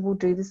 yes. I said, we'll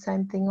do the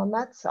same thing on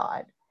that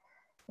side.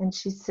 And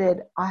she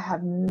said, I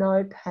have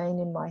no pain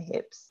in my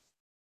hips.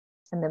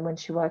 And then when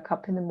she woke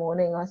up in the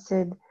morning, I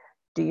said,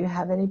 do you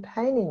have any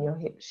pain in your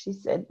hips? She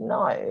said,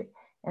 no.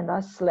 And I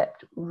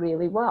slept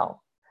really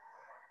well.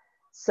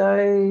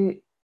 So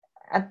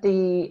at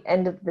the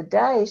end of the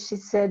day, she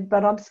said,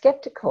 but I'm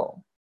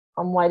skeptical.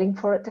 I'm waiting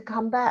for it to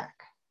come back.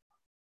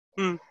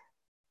 Hmm.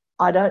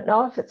 I don't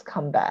know if it's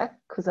come back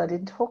because I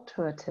didn't talk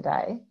to her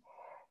today,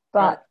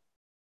 Right. but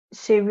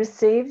she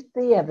received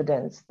the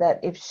evidence that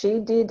if she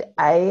did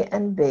A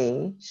and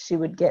B, she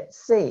would get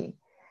C.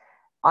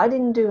 I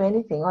didn't do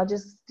anything. I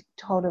just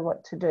told her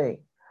what to do.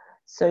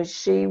 So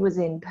she was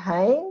in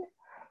pain.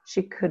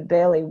 She could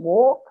barely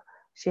walk.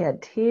 She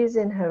had tears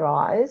in her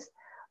eyes.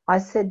 I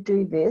said,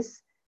 do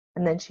this.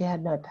 And then she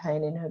had no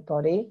pain in her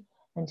body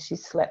and she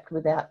slept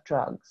without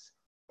drugs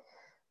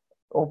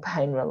or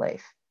pain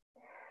relief.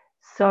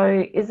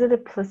 So is it a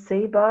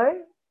placebo?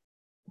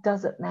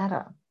 Does it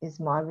matter, is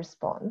my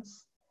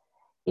response.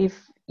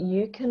 If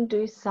you can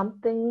do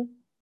something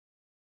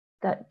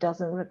that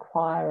doesn't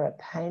require a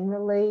pain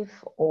relief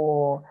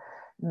or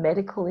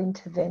medical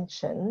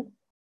intervention,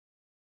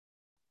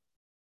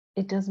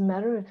 it doesn't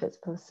matter if it's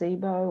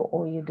placebo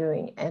or you're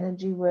doing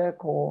energy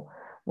work or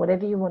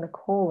whatever you want to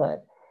call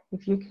it.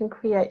 If you can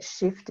create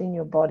shift in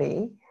your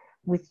body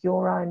with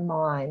your own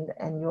mind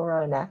and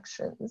your own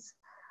actions,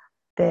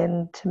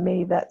 then to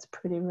me that's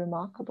pretty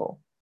remarkable.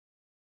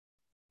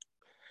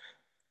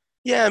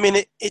 Yeah, I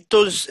mean, it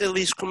does at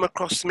least come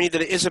across to me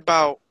that it is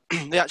about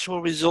the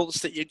actual results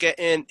that you're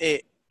getting.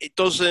 It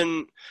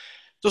doesn't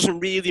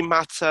really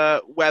matter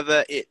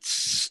whether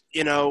it's,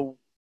 I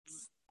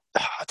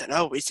don't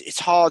know. It's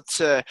hard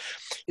to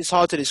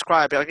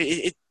describe it. Like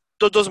it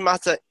doesn't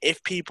matter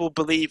if people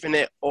believe in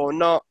it or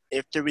not.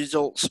 If the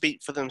results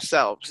speak for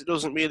themselves, it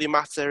doesn't really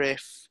matter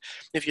if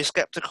you're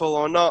skeptical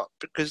or not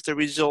because the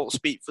results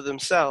speak for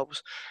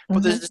themselves.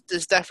 But Mm-hmm.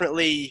 there's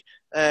definitely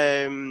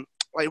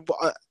like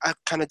a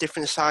kind of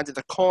different side of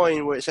the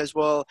coin where it says,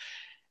 well,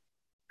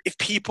 if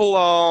people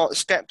are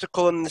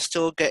skeptical and they're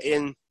still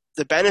getting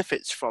the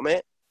benefits from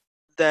it,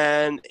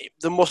 then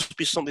there must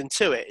be something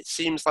to it. It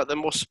seems like there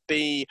must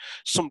be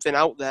something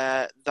out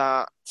there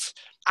that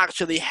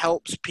actually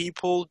helps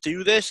people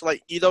do this.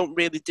 Like, you don't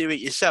really do it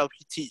yourself,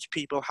 you teach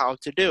people how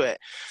to do it,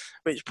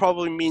 which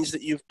probably means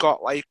that you've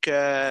got like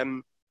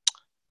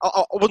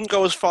I wouldn't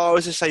go as far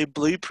as to say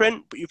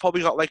blueprint, but you've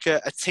probably got like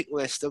a tick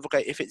list of,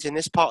 okay, if it's in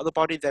this part of the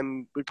body,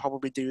 then we'd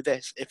probably do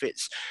this. If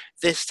it's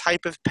this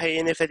type of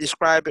pain, if they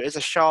describe it as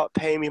a sharp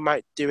pain, we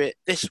might do it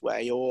this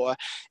way. Or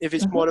if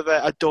it's more Mm-hmm.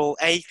 of a dull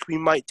ache, we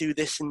might do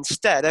this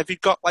instead. Have you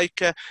got like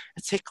a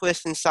tick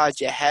list inside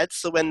your head,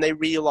 so when they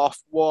reel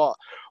off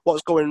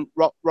what's going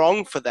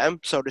wrong for them,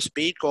 so to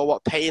speak, or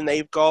what pain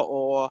they've got,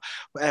 or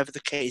whatever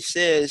the case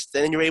is,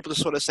 then you're able to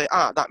sort of say,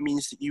 that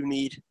means that you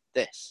need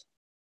this.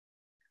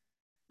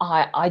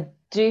 I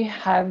do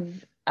have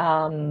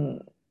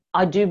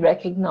I do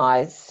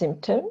recognize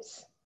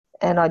symptoms,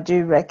 and I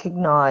do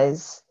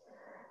recognize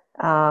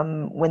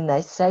when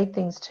they say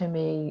things to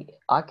me,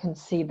 I can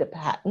see the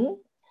pattern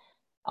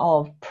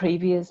of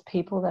previous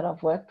people that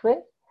I've worked with.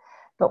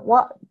 But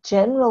what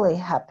generally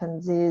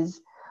happens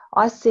is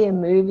I see a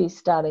movie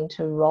starting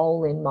to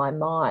roll in my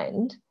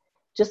mind,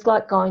 just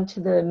like going to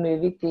the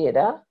movie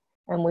theatre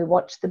and we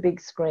watch the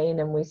big screen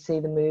and we see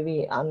the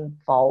movie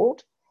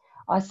unfold.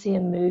 I see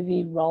a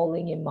movie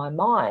rolling in my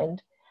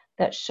mind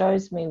that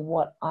shows me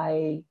what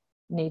I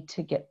need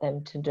to get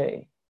them to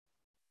do.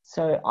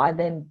 So I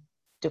then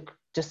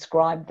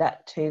describe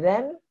that to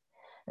them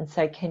and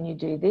say, can you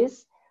do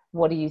this?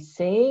 What are you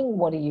seeing?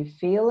 What are you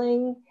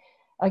feeling?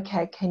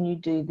 Okay, can you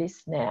do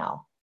this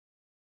now?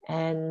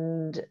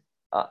 And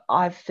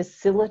I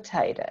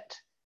facilitate it.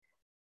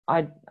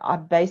 I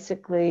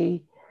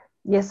basically,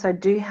 yes, I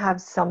do have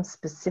some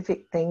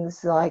specific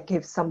things, like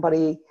if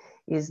somebody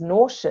is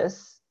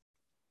nauseous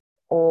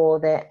or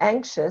they're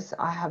anxious,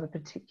 I have a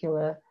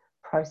particular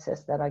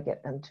process that I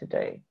get them to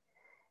do.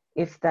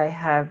 If they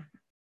have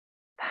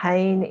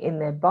pain in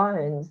their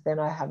bones, then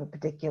I have a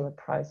particular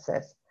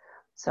process.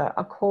 So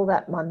I call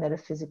that my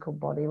metaphysical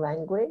body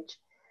language.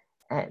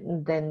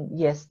 And then,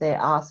 yes, there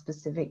are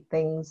specific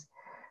things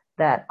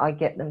that I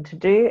get them to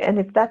do. And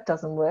if that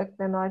doesn't work,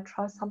 then I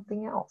try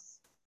something else.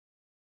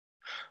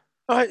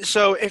 All right,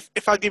 so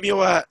if I give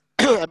you a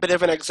a bit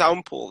of an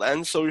example,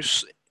 then, so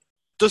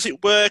does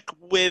it work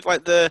with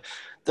like the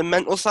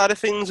mental side of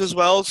things as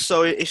well?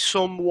 So if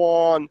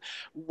someone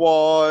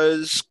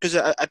was, because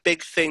a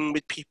big thing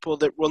with people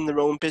that run their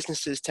own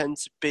businesses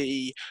tends to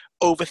be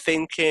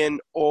overthinking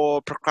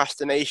or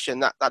procrastination,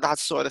 that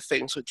sort of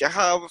thing. So do you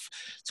have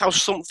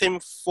something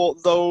for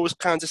those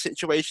kinds of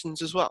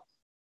situations as well?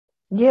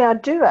 Yeah, I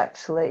do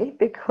actually,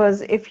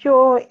 because if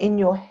you're in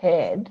your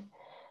head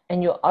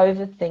and you're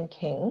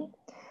overthinking,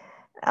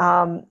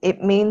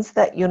 it means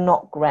that you're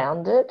not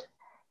grounded.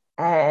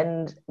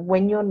 And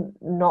when you're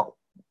not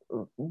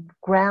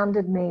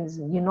grounded, means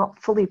you're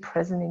not fully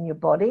present in your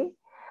body.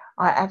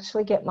 I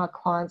actually get my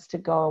clients to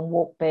go and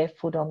walk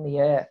barefoot on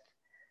the earth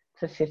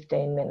for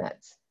 15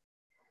 minutes.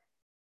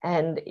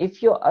 And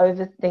if you're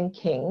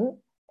overthinking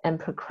and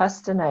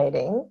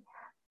procrastinating,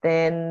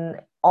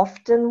 then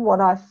often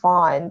what I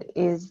find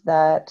is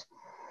that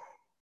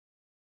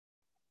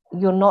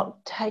you're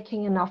not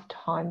taking enough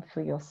time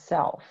for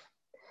yourself.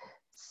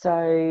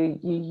 So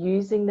you're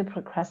using the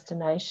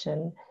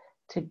procrastination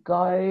to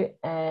go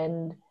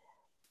and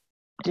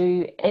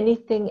do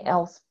anything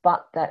else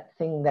but that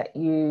thing that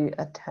you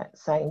are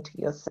saying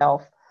to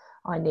yourself,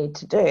 I need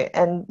to do.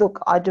 And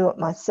look, I do it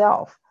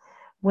myself.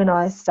 When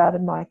I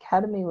started my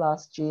academy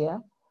last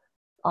year,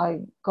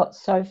 I got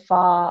so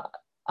far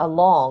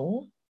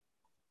along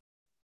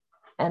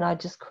and I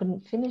just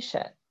couldn't finish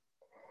it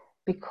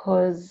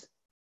because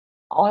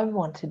I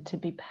wanted to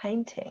be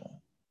painting.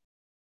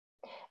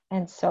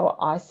 And so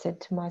I said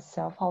to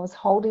myself, I was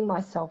holding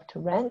myself to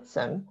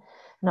ransom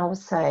and I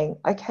was saying,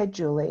 okay,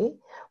 Julie,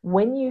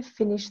 when you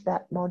finish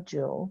that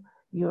module,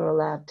 you're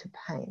allowed to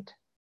paint.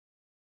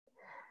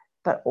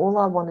 But all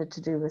I wanted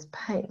to do was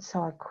paint. So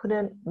I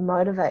couldn't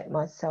motivate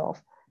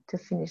myself to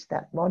finish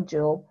that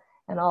module.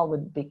 And I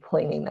would be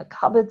cleaning the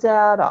cupboards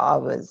out. I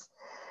was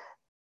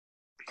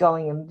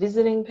going and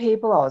visiting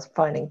people. I was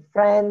phoning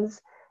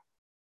friends.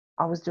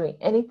 I was doing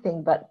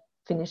anything but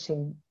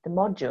finishing the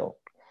module.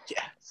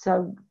 Yeah.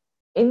 So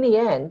in the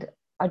end,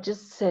 I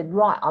just said,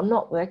 right, I'm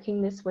not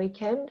working this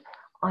weekend.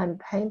 I'm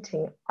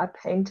painting. I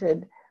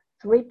painted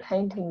 3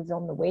 paintings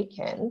on the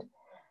weekend.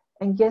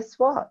 And guess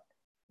what?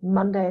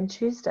 Monday and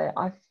Tuesday,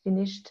 I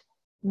finished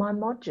my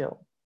module.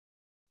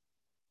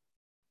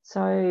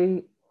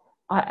 So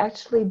I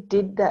actually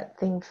did that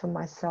thing for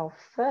myself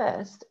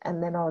first,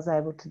 and then I was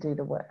able to do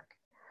the work.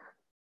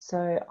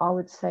 So I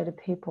would say to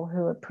people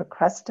who are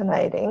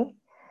procrastinating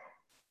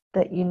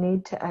that you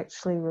need to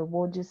actually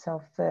reward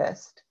yourself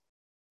first.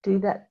 Do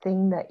that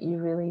thing that you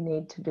really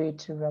need to do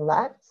to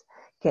relax,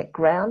 get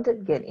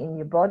grounded, get in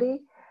your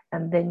body,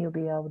 and then you'll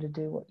be able to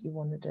do what you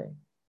want to do.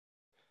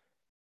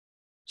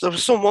 So for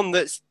someone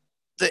that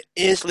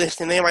is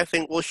listening, they might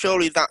think, well,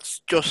 surely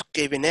that's just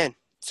giving in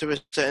to a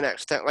certain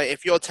extent. Like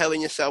if you're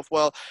telling yourself,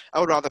 well, I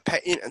would rather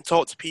paint and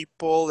talk to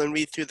people and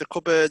read through the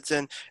cupboards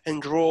and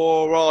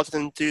draw rather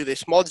than do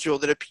this module,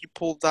 there are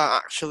people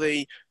that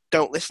actually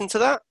don't listen to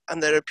that,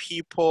 and there are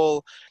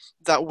people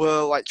that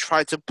will like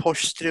try to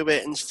push through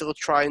it and still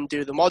try and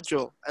do the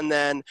module. And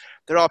then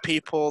there are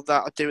people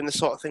that are doing the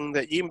sort of thing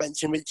that you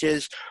mentioned, which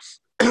is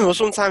well,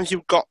 sometimes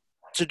you've got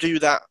to do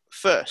that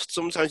first.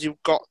 Sometimes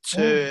you've got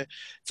Mm.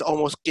 to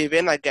almost give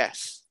in, I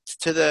guess,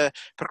 to the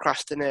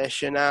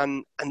procrastination,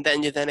 and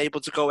then you're then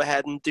able to go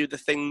ahead and do the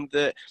thing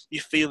that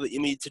you feel that you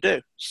need to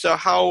do. So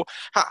how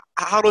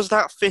does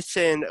that fit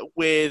in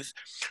with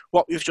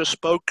what we've just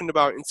spoken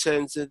about in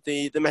terms of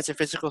the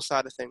metaphysical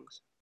side of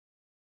things?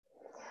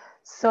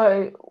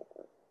 So,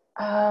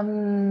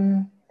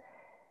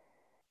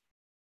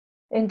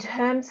 in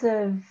terms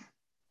of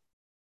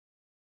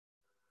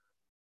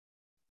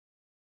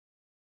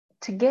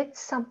to get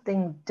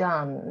something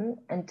done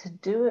and to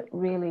do it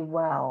really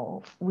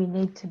well, we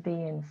need to be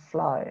in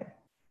flow.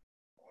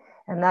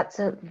 And that's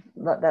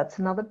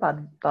another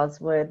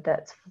buzzword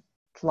that's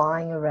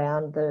flying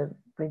around the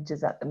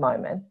bridges at the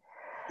moment.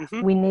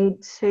 Mm-hmm. We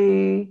need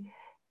to,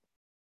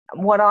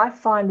 what I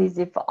find is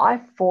if I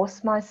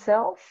force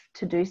myself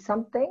to do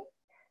something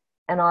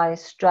and I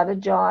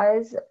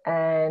strategize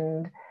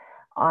and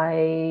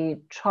I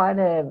try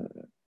to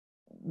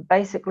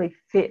basically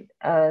fit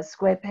a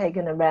square peg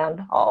in a round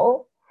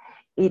hole,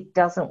 it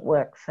doesn't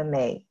work for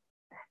me.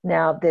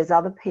 Now, there's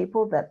other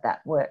people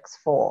that works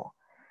for,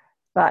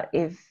 but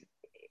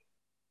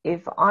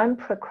if I'm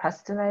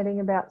procrastinating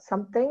about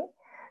something,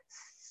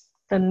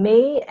 for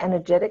me,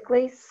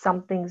 energetically,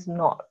 something's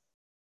not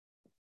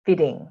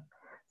fitting.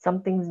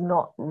 Something's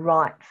not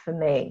right for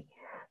me.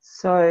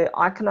 So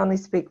I can only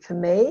speak for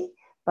me,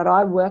 but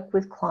I work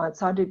with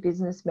clients. I do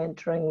business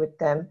mentoring with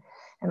them.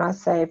 And I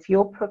say, if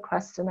you're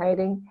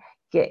procrastinating,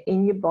 get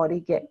in your body,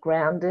 get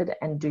grounded,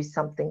 and do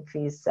something for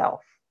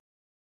yourself.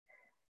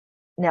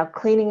 Now,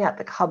 cleaning out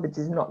the cupboards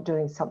is not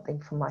doing something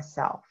for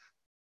myself.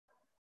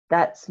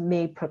 That's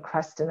me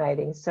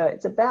procrastinating. So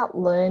it's about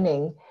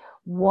learning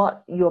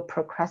what your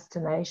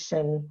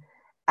procrastination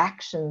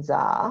actions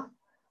are,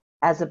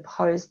 as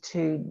opposed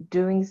to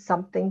doing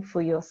something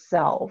for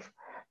yourself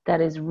that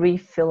is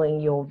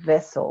refilling your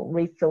vessel,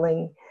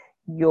 refilling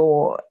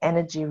your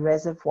energy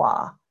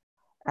reservoir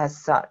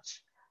as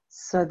such,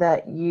 so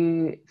that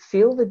you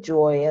feel the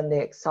joy and the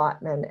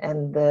excitement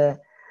and the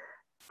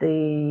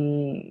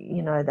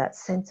that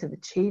sense of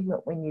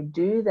achievement when you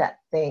do that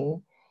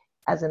thing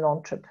as an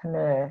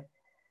entrepreneur.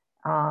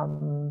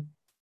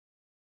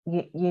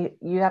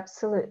 You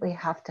absolutely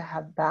have to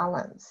have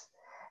balance.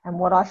 And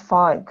what I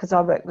find, because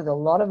I work with a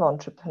lot of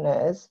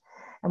entrepreneurs,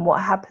 and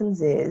what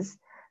happens is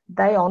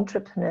they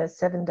entrepreneur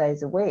 7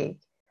 days a week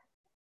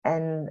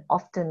and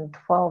often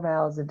 12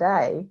 hours a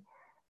day,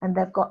 and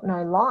they've got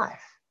no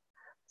life.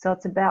 So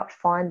it's about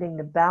finding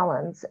the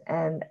balance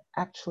and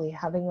actually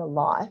having a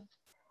life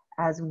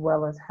as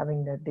well as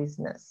having their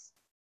business.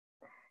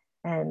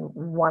 And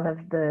one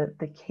of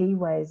the key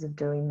ways of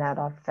doing that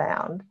I've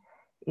found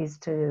is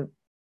to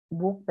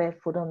walk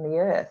barefoot on the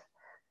earth,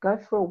 go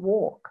for a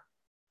walk,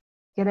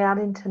 get out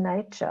into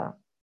nature,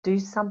 do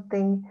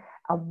something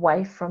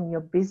away from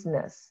your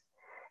business.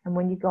 And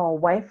when you go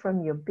away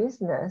from your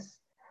business,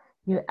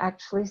 you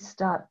actually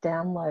start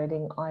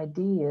downloading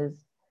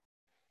ideas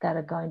that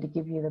are going to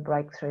give you the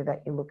breakthrough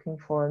that you're looking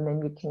for. And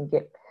then you can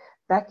get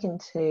back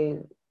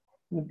into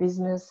your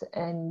business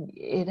and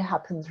it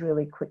happens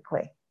really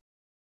quickly.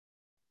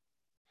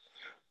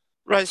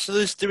 Right, so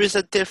there is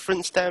a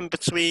difference then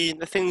between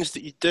the things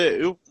that you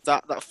do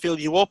that fill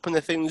you up and the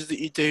things that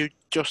you do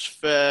just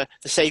for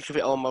the sake of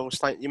it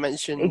almost. Like you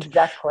mentioned,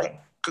 Exactly.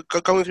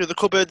 going through the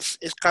cupboards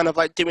is kind of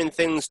like doing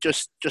things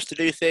just to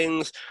do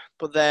things,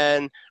 but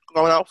then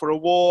going out for a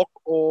walk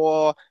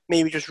or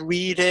maybe just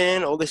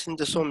reading or listening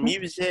to some Mm-hmm.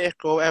 music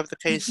or whatever the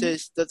case Mm-hmm.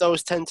 is, that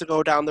those tend to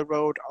go down the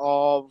road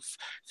of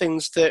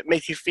things that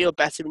make you feel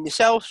better in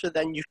yourself, so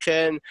then you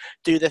can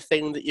do the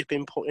thing that you've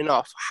been putting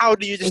off. How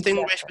do you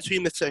distinguish Exactly.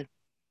 between the two?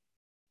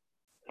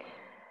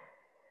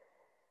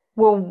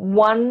 Well,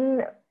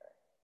 one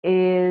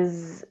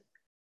is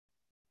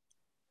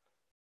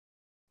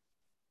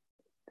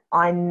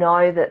I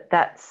know that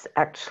that's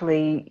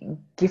actually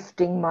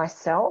gifting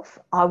myself.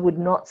 I would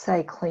not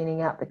say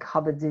cleaning out the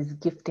cupboards is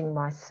gifting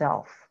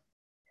myself.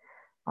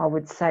 I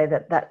would say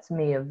that that's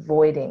me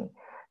avoiding.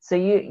 So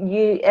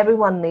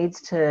everyone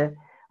needs to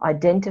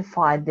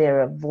identify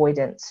their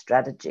avoidance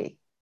strategy.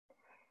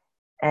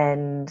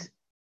 And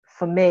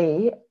for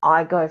me,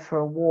 I go for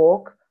a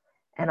walk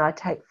and I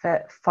take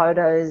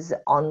photos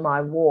on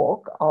my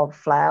walk of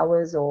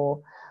flowers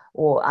or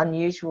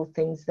unusual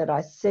things that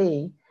I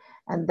see,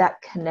 and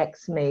that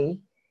connects me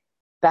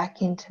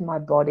back into my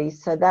body.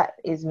 So that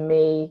is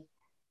me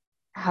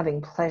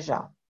having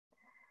pleasure.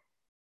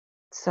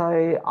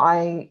 So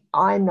I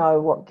know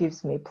what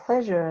gives me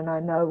pleasure and I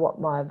know what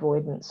my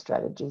avoidance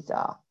strategies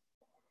are.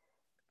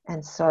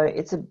 And so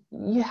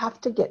you have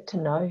to get to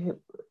know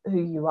who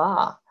you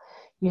are.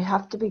 You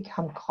have to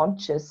become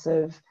conscious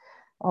of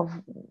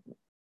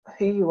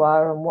who you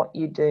are and what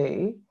you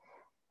do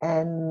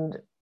and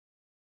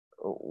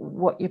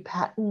what your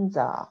patterns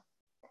are.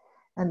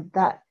 And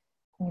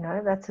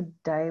that's a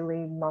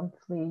daily,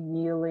 monthly,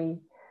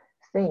 yearly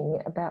thing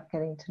about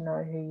getting to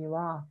know who you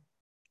are.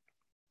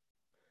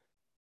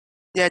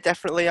 Yeah,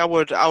 definitely. I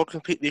would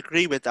completely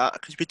agree with that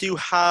because we do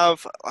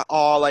have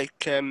our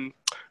like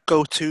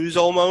go-tos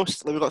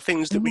almost. Like we've got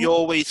things that we Mm-hmm.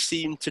 always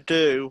seem to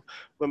do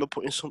when we're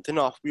putting something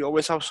off. We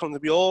always have something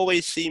that we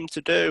always seem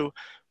to do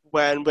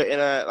when we're in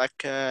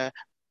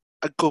a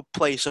a good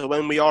place. So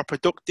when we are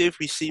productive,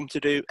 we seem to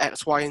do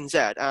X, Y, and Z.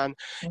 And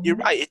you're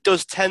Mhm. right, it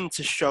does tend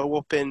to show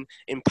up in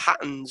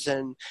patterns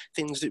and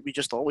things that we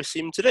just always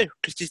seem to do.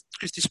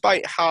 Because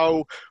despite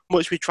how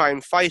much we try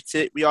and fight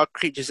it, we are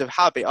creatures of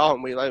habit,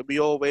 aren't we? Like we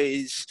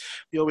always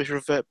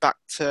revert back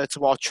to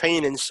our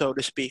training, so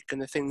to speak,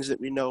 and the things that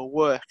we know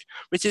work.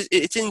 Which is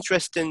it's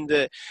interesting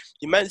that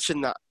you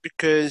mentioned that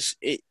because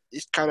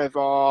it's kind of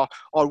our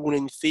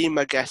running theme,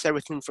 I guess.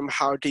 Everything from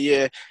how do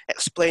you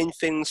explain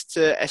things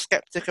to a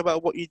skeptic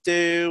about what you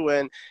do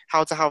and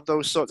how to have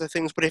those sorts of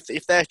things. But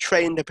if they're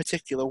trained a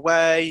particular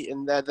way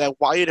and they're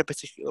wired a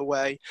particular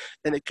way,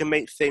 then it can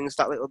make things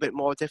that little bit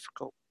more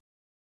difficult.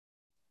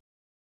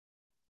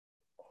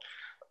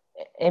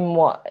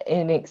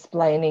 In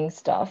explaining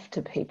stuff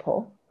to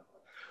people.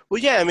 Well,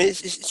 yeah, I mean,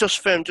 it's just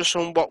from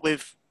what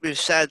we've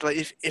said.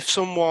 Like, if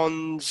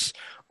someone's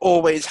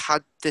always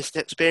had this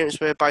experience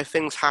whereby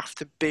things have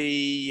to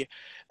be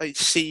like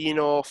seen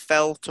or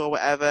felt or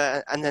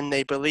whatever, and then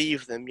they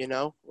believe them,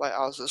 like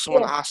as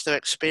someone Yeah, has to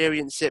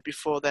experience it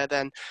before they're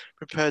then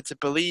prepared to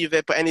believe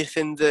it. But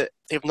anything that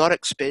they've not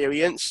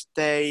experienced,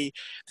 they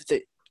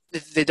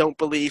they don't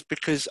believe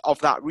because of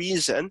that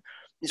reason.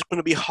 It's going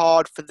to be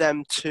hard for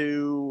them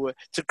to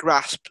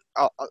grasp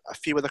a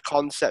few of the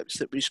concepts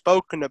that we've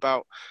spoken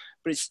about.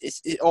 But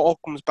it all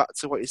comes back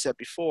to what you said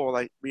before.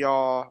 Like we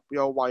are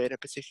wired a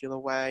particular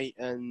way,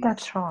 and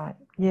that's right.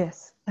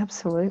 Yes,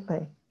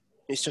 absolutely.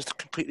 it's just a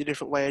completely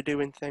different way of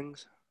doing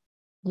things.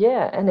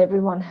 Yeah, and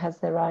everyone has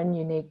their own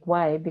unique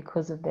way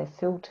because of their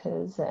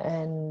filters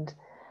and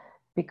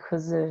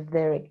because of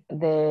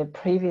their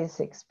previous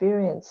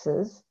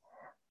experiences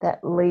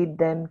that lead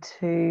them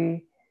to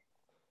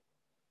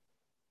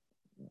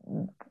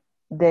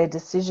their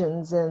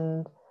decisions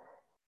and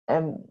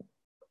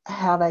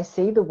how they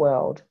see the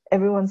world.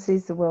 Everyone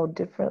sees the world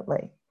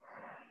differently.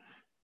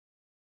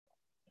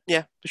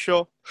 Yeah, for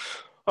sure.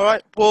 All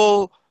right.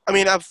 Well, I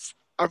mean, I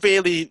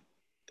really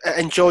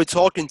enjoyed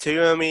talking to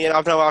you. I mean,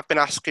 I've been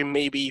asking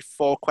maybe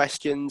 4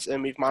 questions,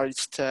 and we've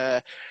managed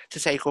to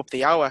take up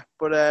the hour.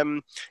 But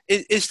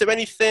is there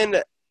anything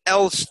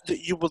else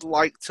that you would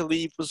like to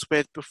leave us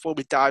with before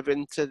we dive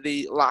into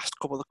the last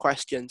couple of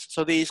questions?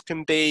 So these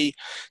can be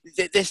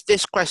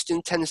this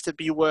question tends to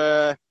be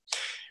where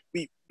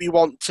we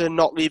want to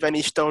not leave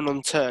any stone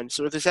unturned.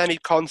 So if there's any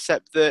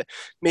concept that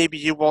maybe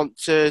you want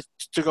to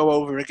go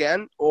over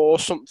again, or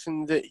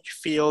something that you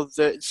feel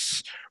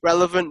that's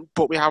relevant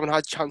but we haven't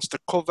had a chance to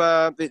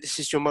cover, this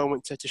is your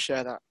moment to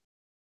share that.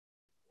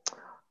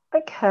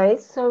 Okay,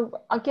 so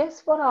I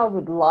guess what I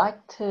would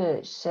like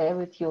to share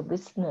with your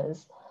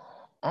listeners,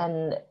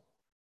 and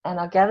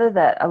I gather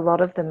that a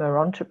lot of them are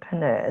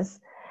entrepreneurs,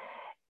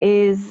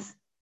 is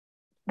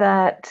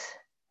that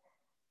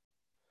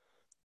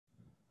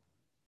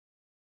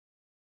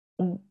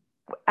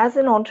as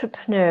an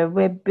entrepreneur,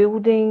 we're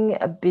building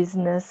a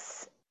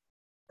business,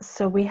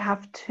 so we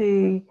have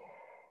to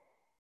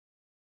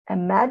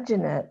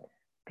imagine it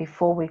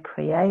before we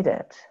create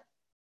it.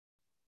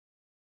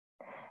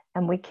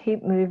 And we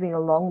keep moving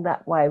along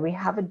that way. We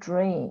have a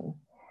dream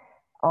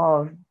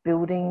of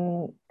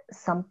building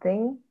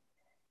something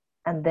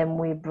and then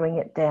we bring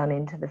it down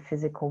into the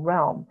physical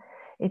realm.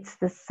 It's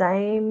the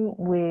same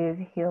with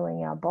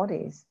healing our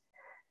bodies.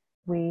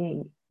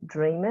 We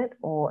dream it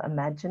or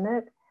imagine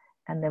it,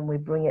 and then we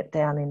bring it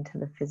down into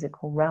the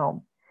physical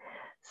realm.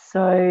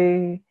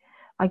 So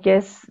I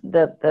guess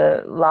that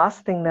the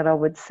last thing that I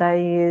would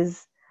say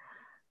is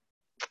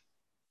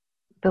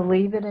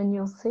believe it and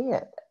you'll see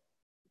it,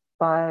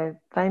 by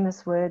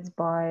famous words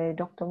by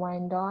Dr.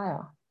 Wayne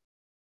Dyer.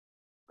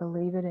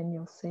 Believe it and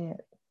you'll see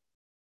it.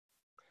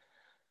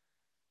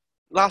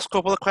 Last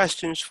couple of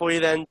questions for you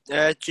then,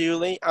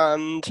 Julie,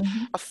 and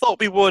Mm-hmm. I thought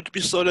we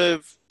sort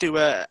of do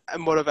a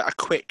more of a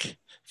quick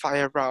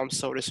fire round,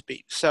 so to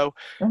speak. So,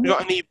 you Mm-hmm.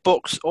 got any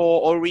books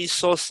or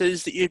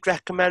resources that you'd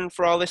recommend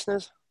for our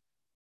listeners?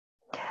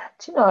 Do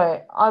you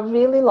know, I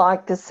really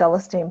like the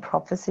Celestine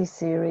Prophecy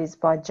series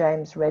by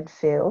James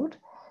Redfield.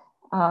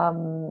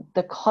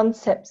 The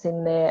concepts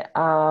in there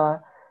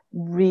are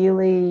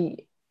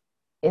really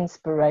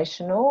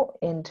inspirational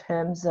in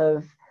terms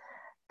of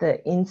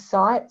the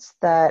insights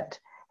that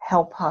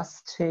help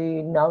us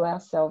to know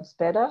ourselves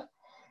better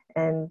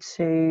and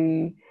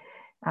to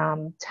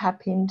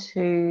tap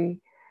into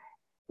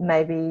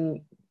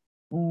maybe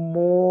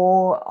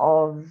more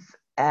of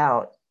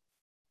our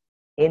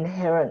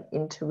inherent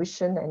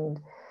intuition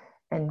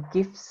and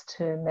gifts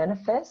to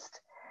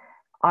manifest.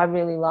 I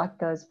really like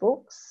those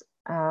books,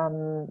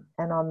 and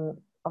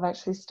I've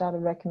actually started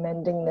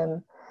recommending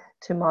them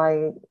to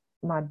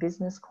my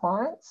business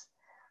clients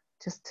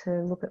just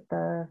to look at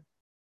the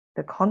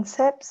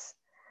concepts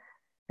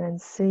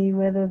and see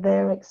whether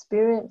they're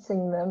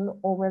experiencing them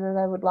or whether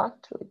they would like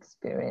to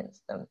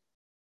experience them.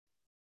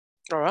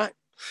 All right.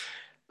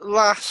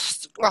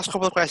 Last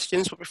couple of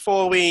questions, but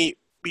before we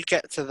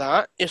get to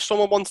that, if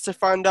someone wants to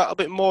find out a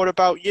bit more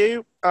about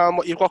you and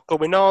what you've got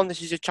going on,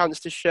 this is your chance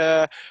to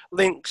share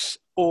links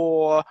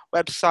or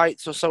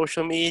websites or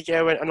social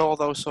media and all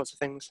those sorts of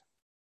things.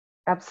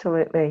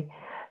 Absolutely.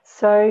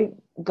 So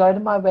go to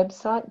my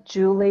website,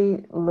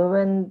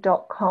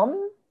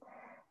 julielewin.com,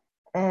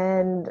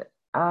 and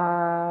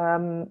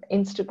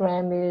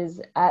Instagram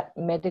is at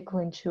Medical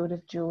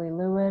Intuitive Julie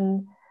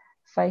Lewin.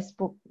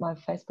 Facebook, my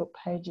Facebook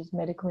page is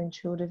Medical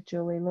Intuitive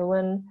Julie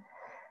Lewin.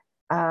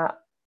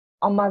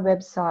 On my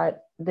website,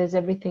 there's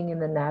everything in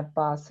the nav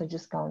bar, so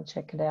just go and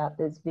check it out.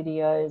 There's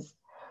videos,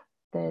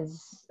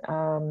 there's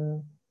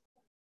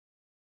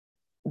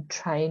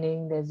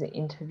training, there's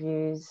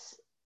interviews.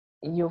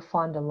 You'll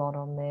find a lot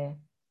on there.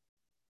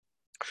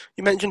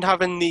 You mentioned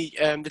having the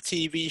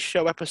TV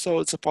show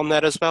episodes up on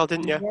there as well,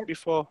 didn't you, Yep.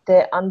 before?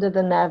 They're under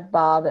the nav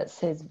bar that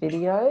says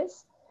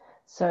videos,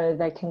 so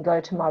they can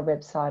go to my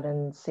website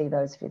and see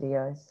those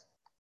videos.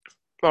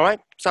 All right,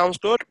 sounds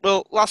good.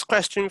 Well, last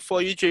question for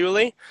you,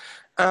 Julie,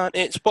 and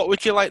it's what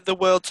would you like the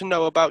world to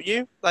know about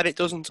you that it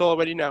doesn't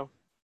already know?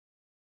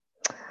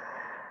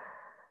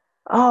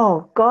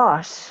 Oh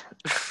gosh,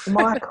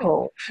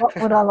 Michael, what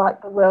would I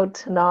like the world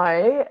to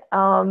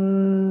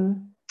know?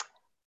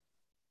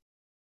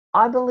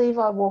 I believe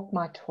I walk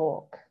my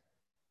talk.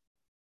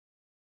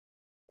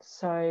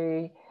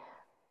 So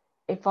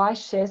if I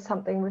share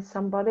something with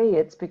somebody,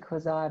 it's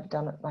because I've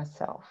done it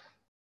myself.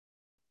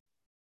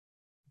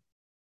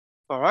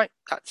 All right,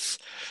 that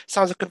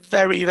sounds like a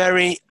very,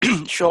 very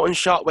short and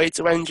sharp way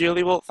to end,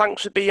 Julie. Well,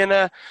 thanks for being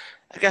a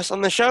guest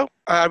on the show.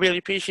 I really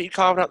appreciate you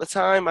carving out the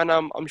time, and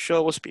I'm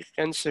sure we'll speak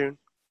again soon.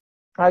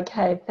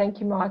 Okay, thank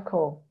you,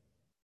 Michael.